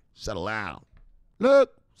 Bang! Settle down.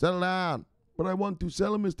 Look, settle down. But I want to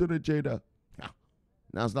sell him, Mr. Racheda.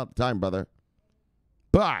 Now's not the time, brother.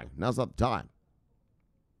 Bang! Now's not the time.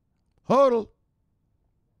 Hodl.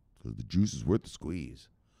 Because the juice is worth the squeeze.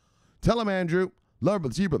 Tell him, Andrew. Love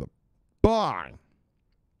with the brother. Bang!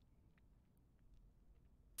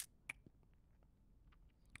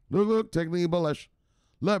 Look, technically bullish.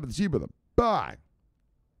 Love with the brother. Bang!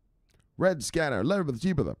 Red Scanner. Love with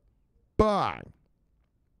the brother. Bang!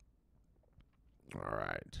 All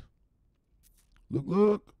right.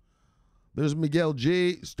 Look. There's Miguel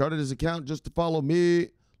G. Started his account just to follow me.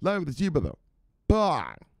 Love with the brother.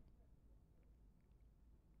 Bang!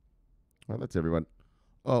 Well, that's everyone.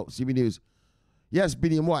 Oh, CB News. Yes,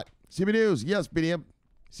 BDM what? CB News. Yes, BDM.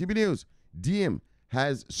 CB News. DM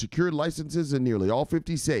has secured licenses in nearly all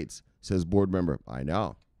 50 states, says board member. I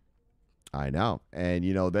know. And,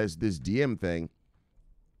 you know, there's this DM thing.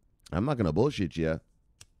 I'm not going to bullshit you.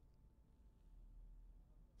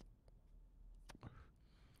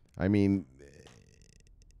 I mean,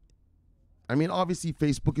 obviously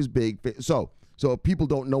Facebook is big. So if people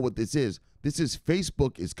don't know what this is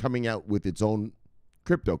Facebook is coming out with its own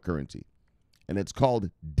cryptocurrency, and it's called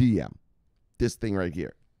DM. This thing right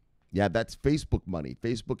here. Yeah, that's Facebook money.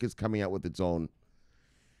 Facebook is coming out with its own,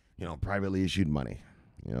 you know, privately issued money.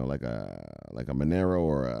 You know, like a Monero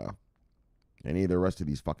or any of the rest of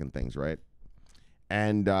these fucking things, right?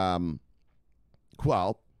 And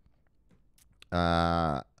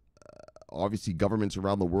obviously governments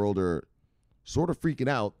around the world are sort of freaking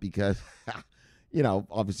out because, you know,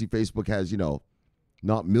 obviously Facebook has, you know,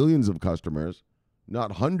 not millions of customers,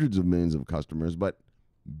 not hundreds of millions of customers, but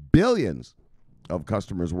billions of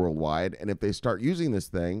customers worldwide. And if they start using this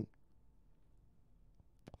thing,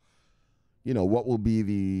 you know, what will be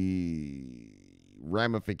the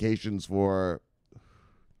ramifications for,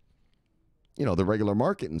 you know, the regular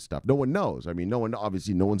market and stuff? No one knows. I mean, no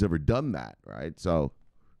one's ever done that, right? So,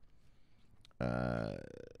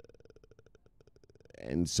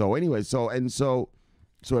 and so anyway, so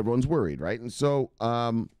everyone's worried, right? And so,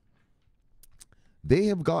 they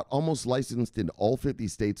have got almost licensed in all 50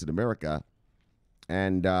 states in America.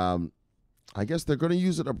 And, I guess they're going to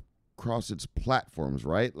use it across its platforms,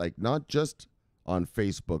 right? Like not just on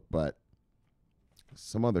Facebook, but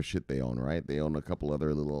some other shit they own, right? They own a couple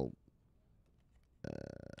other little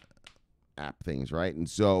app things, right? And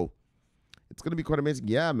so it's going to be quite amazing.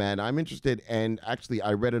 Yeah, man, I'm interested. And actually,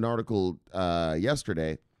 I read an article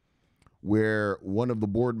yesterday where one of the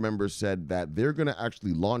board members said that they're going to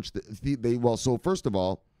actually launch so first of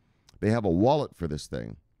all, they have a wallet for this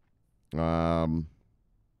thing.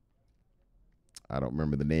 I don't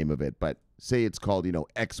remember the name of it, but say it's called, you know,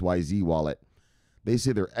 XYZ wallet. They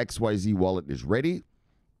say their XYZ wallet is ready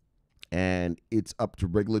and it's up to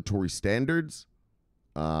regulatory standards.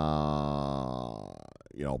 You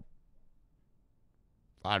know,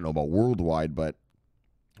 I don't know about worldwide, but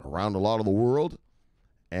around a lot of the world.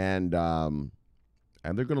 And they're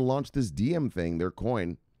going to launch this DM thing, their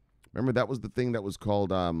coin. Remember, that was the thing that was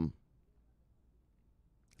called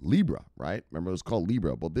Libra, right? Remember, it was called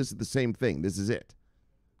Libra. Well, this is the same thing. This is it.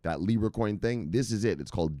 That Libra coin thing, this is it. It's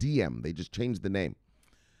called DM. They just changed the name.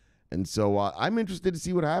 And so I'm interested to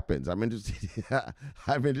see what happens. I'm interested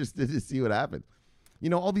to see what happens. You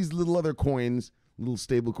know, all these little other coins, little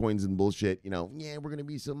stable coins and bullshit, you know, yeah, we're going to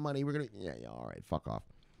be some money. Yeah, all right, fuck off.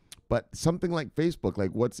 But something like Facebook,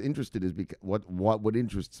 like what's interested is because what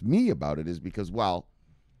interests me about it is because, well,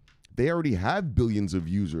 they already have billions of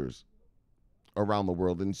users around the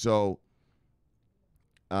world. And so,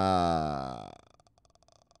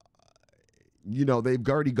 you know, they've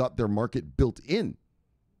already got their market built in.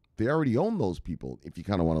 they already own those people, if you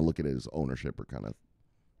kind of want to look at it as ownership or kind of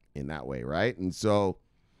in that way, right? And so,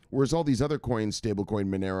 whereas all these other coins, stablecoin,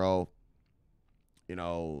 Monero,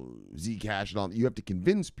 Zcash and all, you have to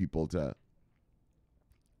convince people to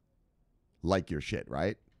like your shit,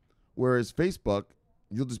 right? Whereas Facebook,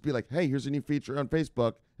 you'll just be like, hey, here's a new feature on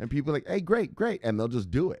Facebook. And people are like, hey, great. And they'll just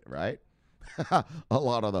do it, right? A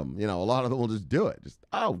lot of them will just do it. Just,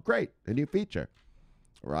 oh, great, a new feature,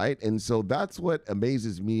 right? And so that's what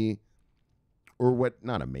amazes me, or what,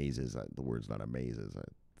 not amazes, the word's not amazes,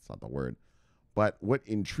 it's not the word, but what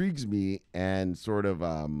intrigues me and sort of,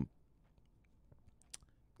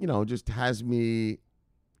 just has me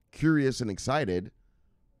curious and excited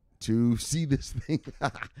to see this thing,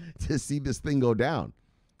 go down.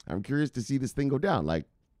 I'm curious to see this thing go down. Like,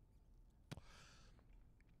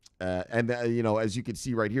 as you can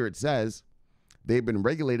see right here, it says they've been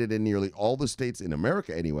regulated in nearly all the states in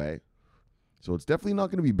America anyway. So it's definitely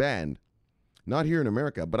not going to be banned. Not here in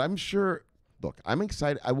America, but I'm sure, look, I'm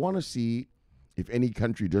excited. I want to see if any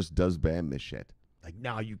country just does ban this shit. Like,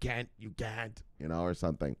 no, you can't, or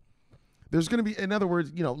something. There's going to be, in other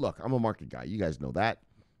words, look, I'm a market guy. You guys know that.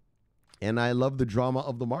 And I love the drama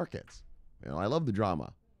of the markets. I love the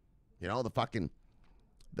drama. The fucking,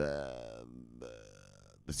 the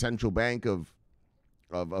central bank of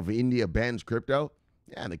India bans crypto.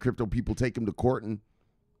 Yeah, and the crypto people take him to court, and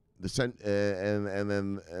then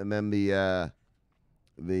the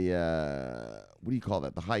what do you call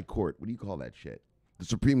that? The high court. What do you call that shit? The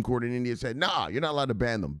Supreme Court in India said, "Nah, you're not allowed to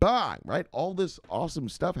ban them." Bang! Right? All this awesome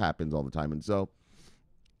stuff happens all the time, and so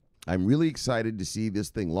I'm really excited to see this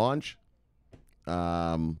thing launch.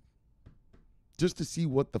 Just to see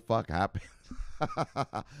what the fuck happens.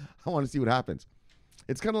 I want to see what happens.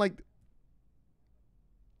 It's kind of like,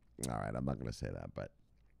 all right, I'm not going to say that, but,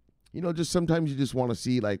 just sometimes you just want to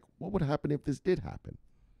see, like, what would happen if this did happen?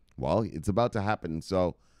 Well, it's about to happen.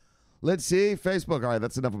 So let's see. Facebook. All right,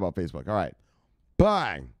 that's enough about Facebook. All right.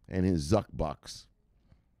 Bang. And his Zuck bucks.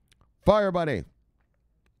 Fire Buddy.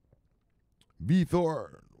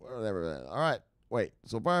 V-Thor. Whatever. All right. Wait.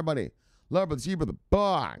 So Fire Buddy. Love and see brother.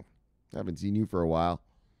 Bang. Haven't seen you for a while.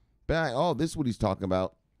 Bang. Oh, this is what he's talking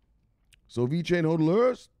about. So VeChain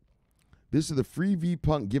hodlers, this is the free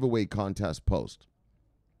VPunk giveaway contest post.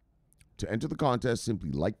 To enter the contest,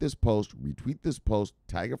 simply like this post, retweet this post,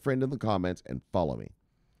 tag a friend in the comments, and follow me.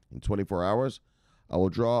 In 24 hours, I will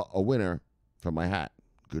draw a winner from my hat.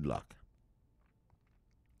 Good luck.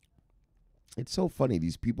 It's so funny.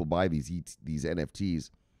 These people buy these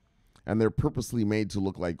NFTs, and they're purposely made to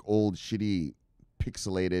look like old, shitty,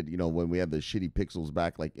 pixelated, when we had the shitty pixels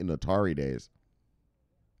back like in Atari days.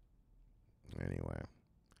 Anyway.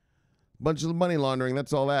 Bunch of money laundering.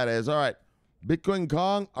 That's all that is. All right. Bitcoin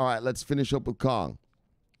Kong. All right. Let's finish up with Kong.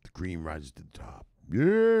 The cream rises to the top.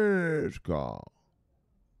 Yes, Kong.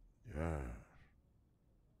 Yeah.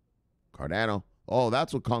 Cardano. Oh,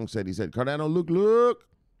 that's what Kong said. He said, Cardano, look.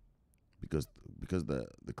 Because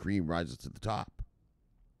the cream rises to the top.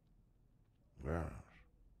 Yeah.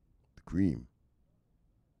 The cream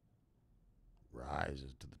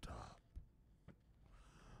rises to the top.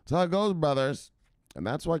 That's how it goes, brothers. And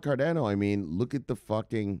that's why Cardano, look at the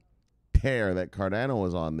fucking tear that Cardano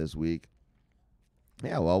was on this week.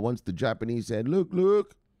 Yeah, well, once the Japanese said, look, we'll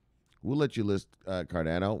let you list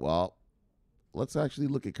Cardano. Well, let's actually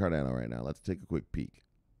look at Cardano right now. Let's take a quick peek.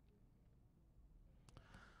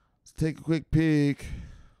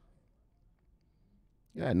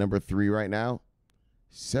 Yeah, number 3 right now.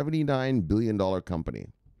 $79 billion company.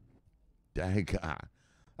 Dang.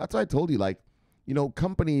 That's why I told you,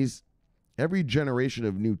 companies, every generation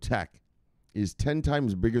of new tech is 10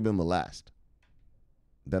 times bigger than the last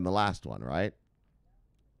one, right?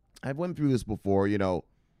 I've went through this before,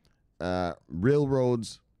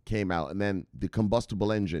 railroads came out, and then the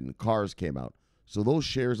combustible engine, cars came out. So those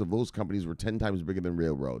shares of those companies were 10 times bigger than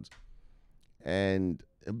railroads. And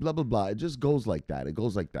blah, blah, blah. It just goes like that.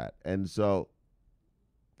 And so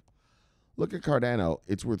look at Cardano.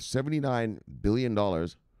 It's worth $79 billion.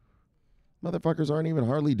 Motherfuckers aren't even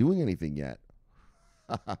hardly doing anything yet.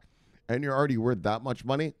 And you're already worth that much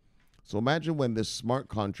money. So imagine when this smart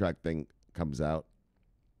contract thing comes out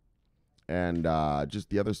and just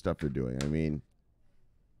the other stuff they're doing.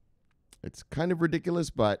 It's kind of ridiculous,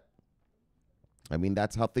 but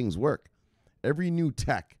that's how things work. Every new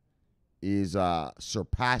tech is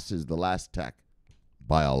surpasses the last tech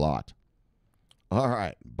by a lot. All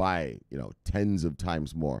right, by tens of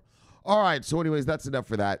times more. All right, so anyways, that's enough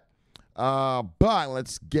for that. But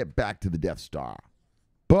let's get back to the Death Star.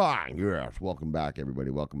 Bang! Yes, welcome back, everybody.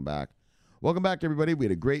 Welcome back, everybody. We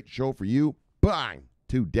had a great show for you. Bang!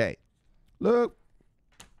 Today. Look,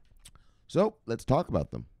 So let's talk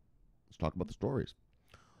about them. Let's talk about the stories.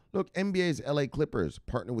 Look, NBA's LA Clippers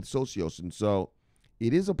partner with Socios, and so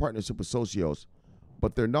it is a partnership with Socios,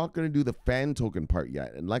 but they're not going to do the fan token part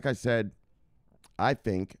yet. And like I said, I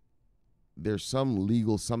think there's some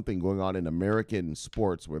legal something going on in American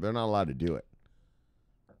sports where they're not allowed to do it.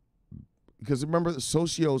 Because remember, the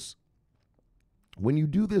Socios, when you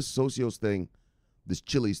do this Socios thing, this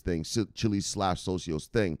CHILIZ thing, CHILIZ/Socios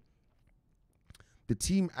thing, the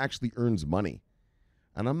team actually earns money.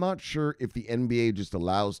 And I'm not sure if the NBA just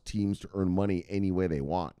allows teams to earn money any way they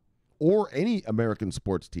want. Or any American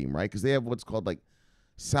sports team, right? Because they have what's called like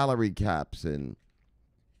salary caps and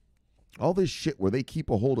all this shit where they keep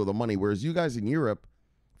a hold of the money. Whereas you guys in Europe,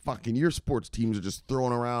 fucking your sports teams are just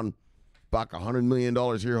throwing around back $100 million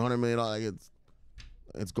here, $100 million. Like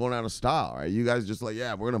it's going out of style, right? You guys just like,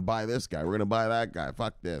 yeah, we're going to buy this guy. We're going to buy that guy.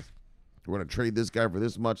 Fuck this. We're going to trade this guy for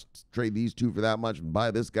this much, trade these two for that much, and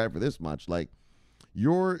buy this guy for this much. Like, the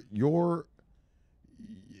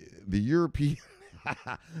European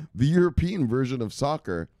the European version of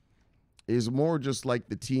soccer is more just like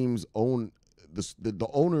the teams own the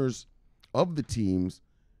owners of the teams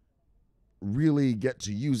really get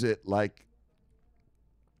to use it like,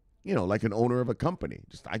 you know, like an owner of a company.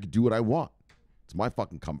 Just, I could do what I want. It's my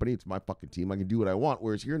fucking company. It's my fucking team. I can do what I want.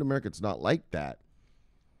 Whereas here in America, it's not like that.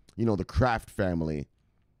 You know, the Kraft family,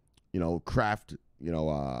 Kraft,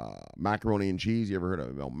 macaroni and cheese. You ever heard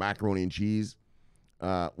of macaroni and cheese?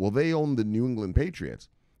 Well, they own the New England Patriots.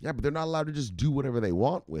 Yeah, but they're not allowed to just do whatever they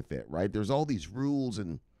want with it, right? There's all these rules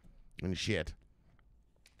and shit,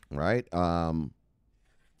 right?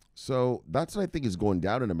 So that's what I think is going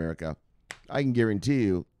down in America. I can guarantee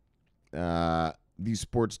you these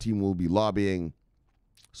sports teams will be lobbying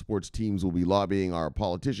our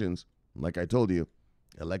politicians. Like I told you,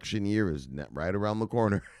 election year is right around the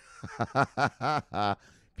corner.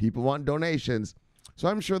 People want donations. So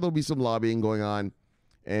I'm sure there'll be some lobbying going on,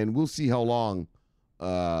 and we'll see how long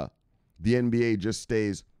the NBA just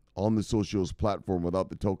stays on the Socios platform without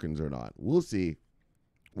the tokens or not. We'll see.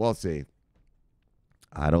 We'll see.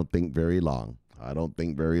 I don't think very long.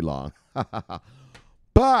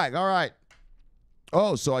 But, all right.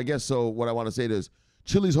 Oh, so I guess what I want to say is,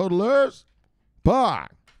 CHILIZ hodlers, bye.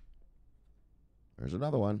 There's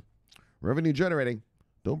another one. Revenue generating.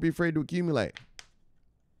 Don't be afraid to accumulate.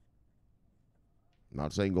 I'm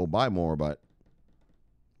not saying go buy more, but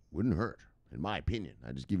wouldn't hurt, in my opinion.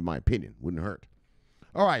 I just give you my opinion. Wouldn't hurt.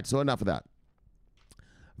 All right, so enough of that.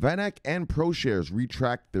 VanEck and ProShares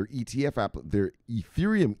retract their their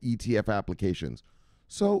Ethereum ETF applications.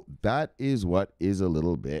 So that is what is a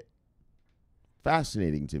little bit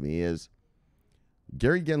fascinating to me. Is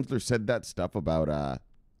Gary Gensler said that stuff about I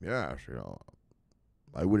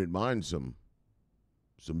wouldn't mind some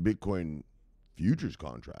Bitcoin futures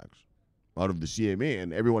contracts out of the CME,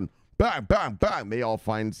 and everyone bang bang bang, they all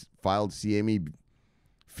filed CME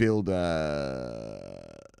filled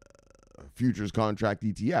futures contract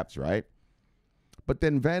ETFs, right? But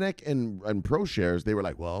then VanEck and ProShares, they were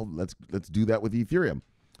like, well, let's do that with Ethereum,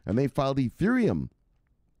 and they filed Ethereum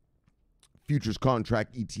futures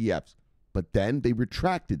contract ETFs, but then they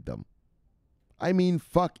retracted them. I mean,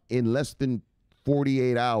 fuck, in less than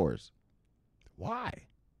 48 hours. Why?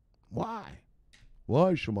 Why,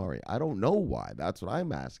 Shomari? I don't know why. That's what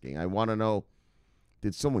I'm asking. I want to know,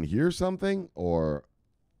 did someone hear something, or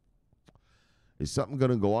is something going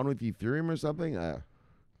to go on with Ethereum or something?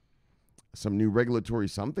 Some new regulatory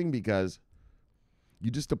something, because you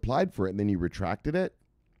just applied for it and then you retracted it?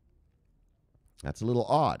 That's a little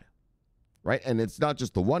odd, right? And it's not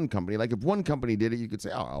just the one company. Like, if one company did it, you could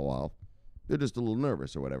say, oh, well, they're just a little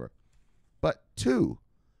nervous or whatever. But two,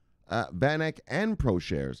 VanEck and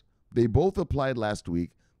ProShares, they both applied last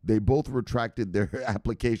week. They both retracted their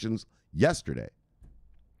applications yesterday.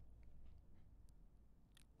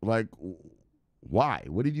 Like, why?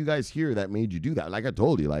 What did you guys hear that made you do that? Like I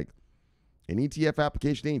told you, like, an ETF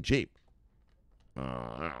application ain't cheap. It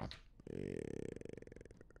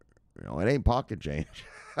ain't pocket change.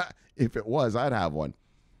 If it was, I'd have one.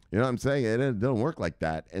 You know what I'm saying? It doesn't work like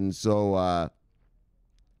that. And so I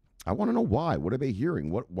want to know why. What are they hearing?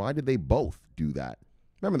 Why did they both do that?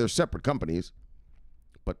 Remember, they're separate companies,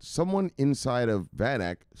 but someone inside of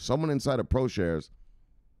VanEck, someone inside of ProShares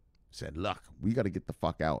said, look, we got to get the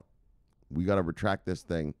fuck out. We got to retract this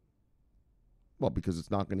thing. Well, because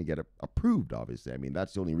it's not going to get approved, obviously. I mean,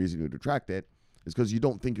 that's the only reason you retract it, is because you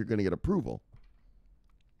don't think you're going to get approval.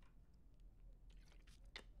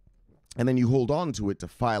 And then you hold on to it to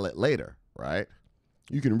file it later, right?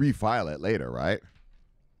 You can refile it later, right?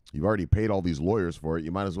 You've already paid all these lawyers for it.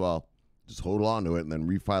 You might as well just hold on to it and then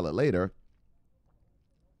refile it later.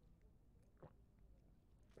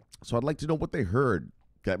 So I'd like to know what they heard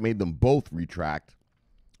that made them both retract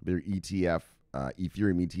their ETF,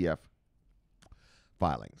 Ethereum ETF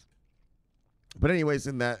filings. But anyways,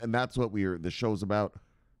 and that's what the show's about.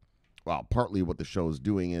 Well, partly what the show is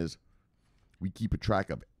doing is we keep a track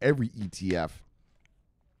of every ETF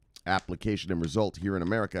application and result here in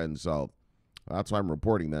America, and so that's why I'm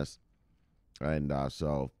reporting this. And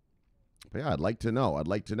but yeah, I'd like to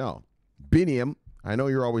know. Biniam, I know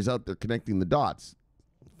you're always out there connecting the dots.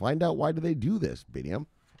 Find out why do they do this, Biniam.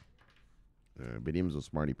 Biniam's a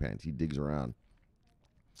smarty pants. He digs around.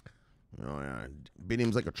 Oh, yeah.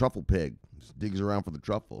 Biniam's like a truffle pig. Just digs around for the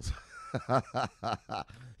truffles.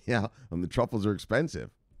 Yeah, and the truffles are expensive.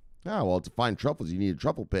 Yeah, well, to find truffles, you need a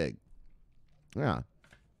truffle pig. Yeah.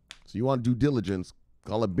 So you want due diligence,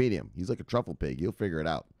 call up Biniam. He's like a truffle pig. He'll figure it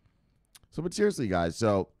out. So, but seriously, guys,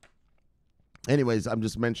 so anyways, I'm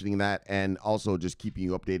just mentioning that and also just keeping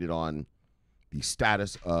you updated on the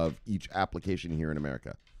status of each application here in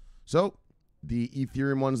America. So, the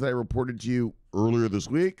Ethereum ones that I reported to you earlier this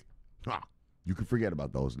week, you can forget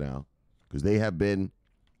about those now because they have been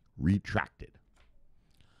retracted.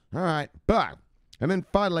 All right, but, and then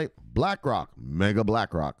finally, BlackRock, mega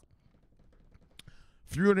BlackRock,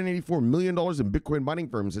 $384 million in Bitcoin mining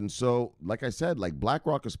firms. And so, like I said, like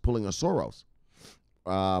BlackRock is pulling a Soros.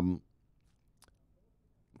 Of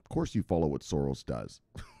course you follow what Soros does.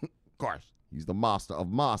 Of course. He's the master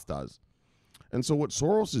of masters. And so what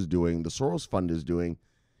Soros is doing, the Soros Fund is doing,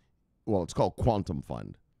 well, it's called Quantum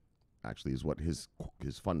Fund, actually is what his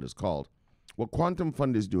fund is called. What Quantum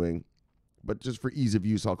Fund is doing, but just for ease of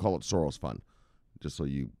use, I'll call it Soros Fund, just so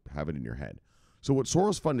you have it in your head. So what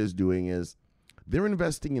Soros Fund is doing is they're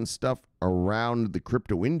investing in stuff around the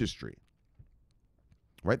crypto industry,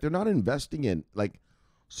 right? They're not investing in, like,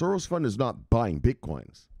 Soros Fund is not buying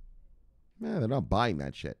Bitcoins. Man, they're not buying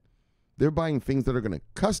that shit. They're buying things that are going to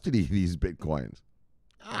custody these Bitcoins.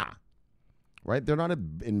 Right? They're not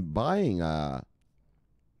in buying,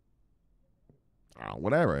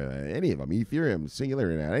 whatever, any of them, Ethereum,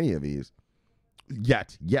 Singular, any of these.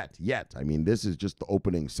 Yet. I mean, this is just the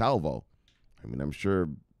opening salvo. I mean, I'm sure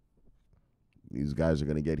these guys are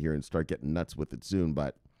going to get here and start getting nuts with it soon.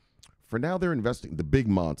 But for now, they're investing. The big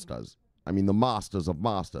monsters. I mean, the masters of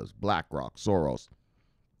masters. BlackRock, Soros.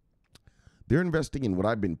 They're investing in what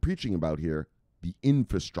I've been preaching about here, the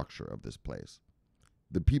infrastructure of this place.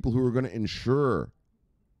 The people who are going to insure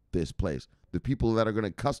this place. The people that are going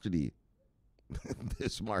to custody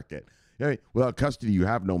this market. I mean, without custody, you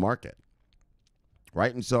have no market.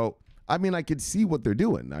 Right? And so, I mean, I could see what they're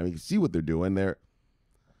doing. This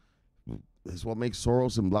is what makes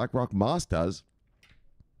Soros and BlackRock masters.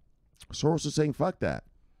 Soros is saying, fuck that.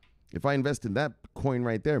 If I invest in that coin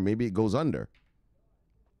right there, maybe it goes under.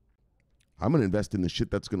 I'm going to invest in the shit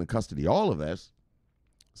that's going to custody all of this.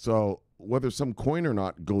 So whether some coin or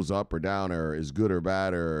not goes up or down or is good or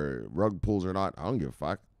bad or rug pulls or not, I don't give a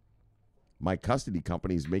fuck. My custody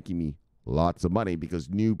company is making me lots of money because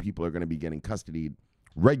new people are going to be getting custodied,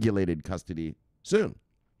 regulated custody soon.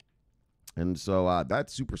 And so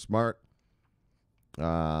that's super smart.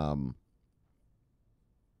 Yeah,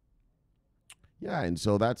 and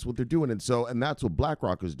so that's what they're doing. And that's what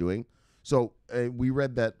BlackRock is doing. So we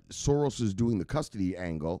read that Soros is doing the custody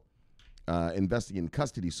angle, investing in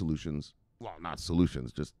custody solutions. Well, not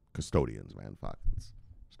solutions, just custodians, man. Fuck, let's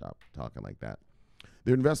stop talking like that.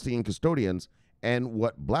 They're investing in custodians. And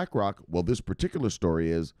what BlackRock, well, this particular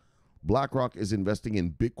story is BlackRock is investing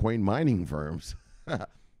in Bitcoin mining firms. Yeah,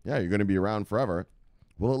 you're going to be around forever.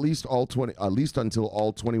 Well, at least until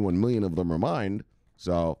all 21 million of them are mined.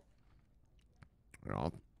 So, you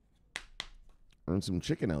know, earn some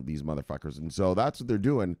chicken out these motherfuckers. And so that's what they're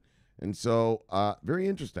doing. And so very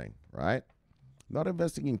interesting, right? Not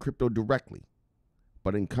investing in crypto directly,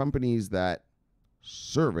 but in companies that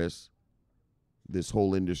service this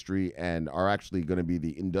whole industry and are actually going to be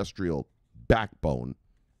the industrial backbone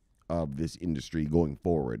of this industry going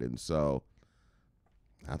forward. And so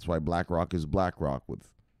that's why BlackRock is BlackRock with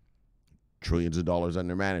trillions of dollars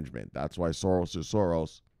under management. That's why Soros is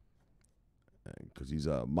Soros, because he's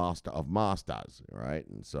a master of masters, right?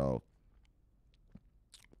 And so,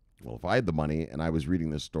 well, if I had the money and I was reading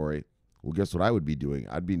this story, well, guess what I would be doing?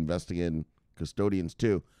 I'd be investing in custodians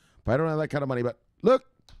too. But I don't have that kind of money. But look,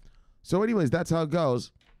 so anyways, that's how it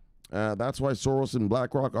goes. That's why Soros and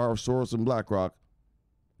BlackRock are Soros and BlackRock,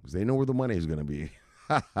 because they know where the money is going to be.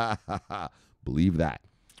 Believe that.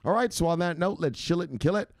 All right, so on that note, let's chill it and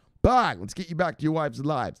kill it. Bye. Let's get you back to your wives and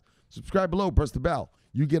lives. Subscribe below, press the bell.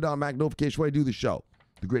 You get automatic notification when I do the show.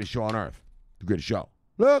 The greatest show on earth. The greatest show.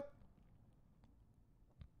 Look.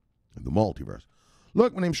 In the multiverse.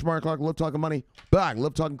 Look, my name's Shomari Clarke. I love talking money. Bye. I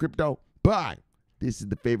love talking crypto. Bye. This is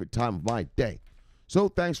the favorite time of my day. So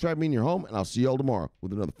thanks for having me in your home, and I'll see you all tomorrow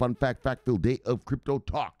with another fun fact-filled day of crypto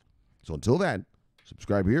talk. So until then,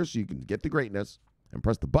 subscribe here so you can get the greatness and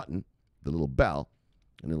press the button, the little bell,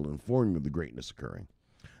 and it'll inform you of the greatness occurring.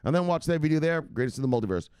 And then watch that video there, Greatest in the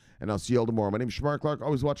Multiverse. And I'll see you all tomorrow. My name is Shomari Clarke.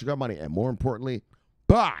 Always watching Got Money. And more importantly,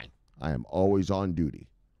 bye. I am always on duty.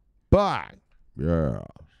 Bye. Yeah.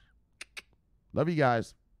 Love you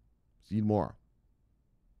guys. See you tomorrow.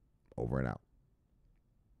 Over and out.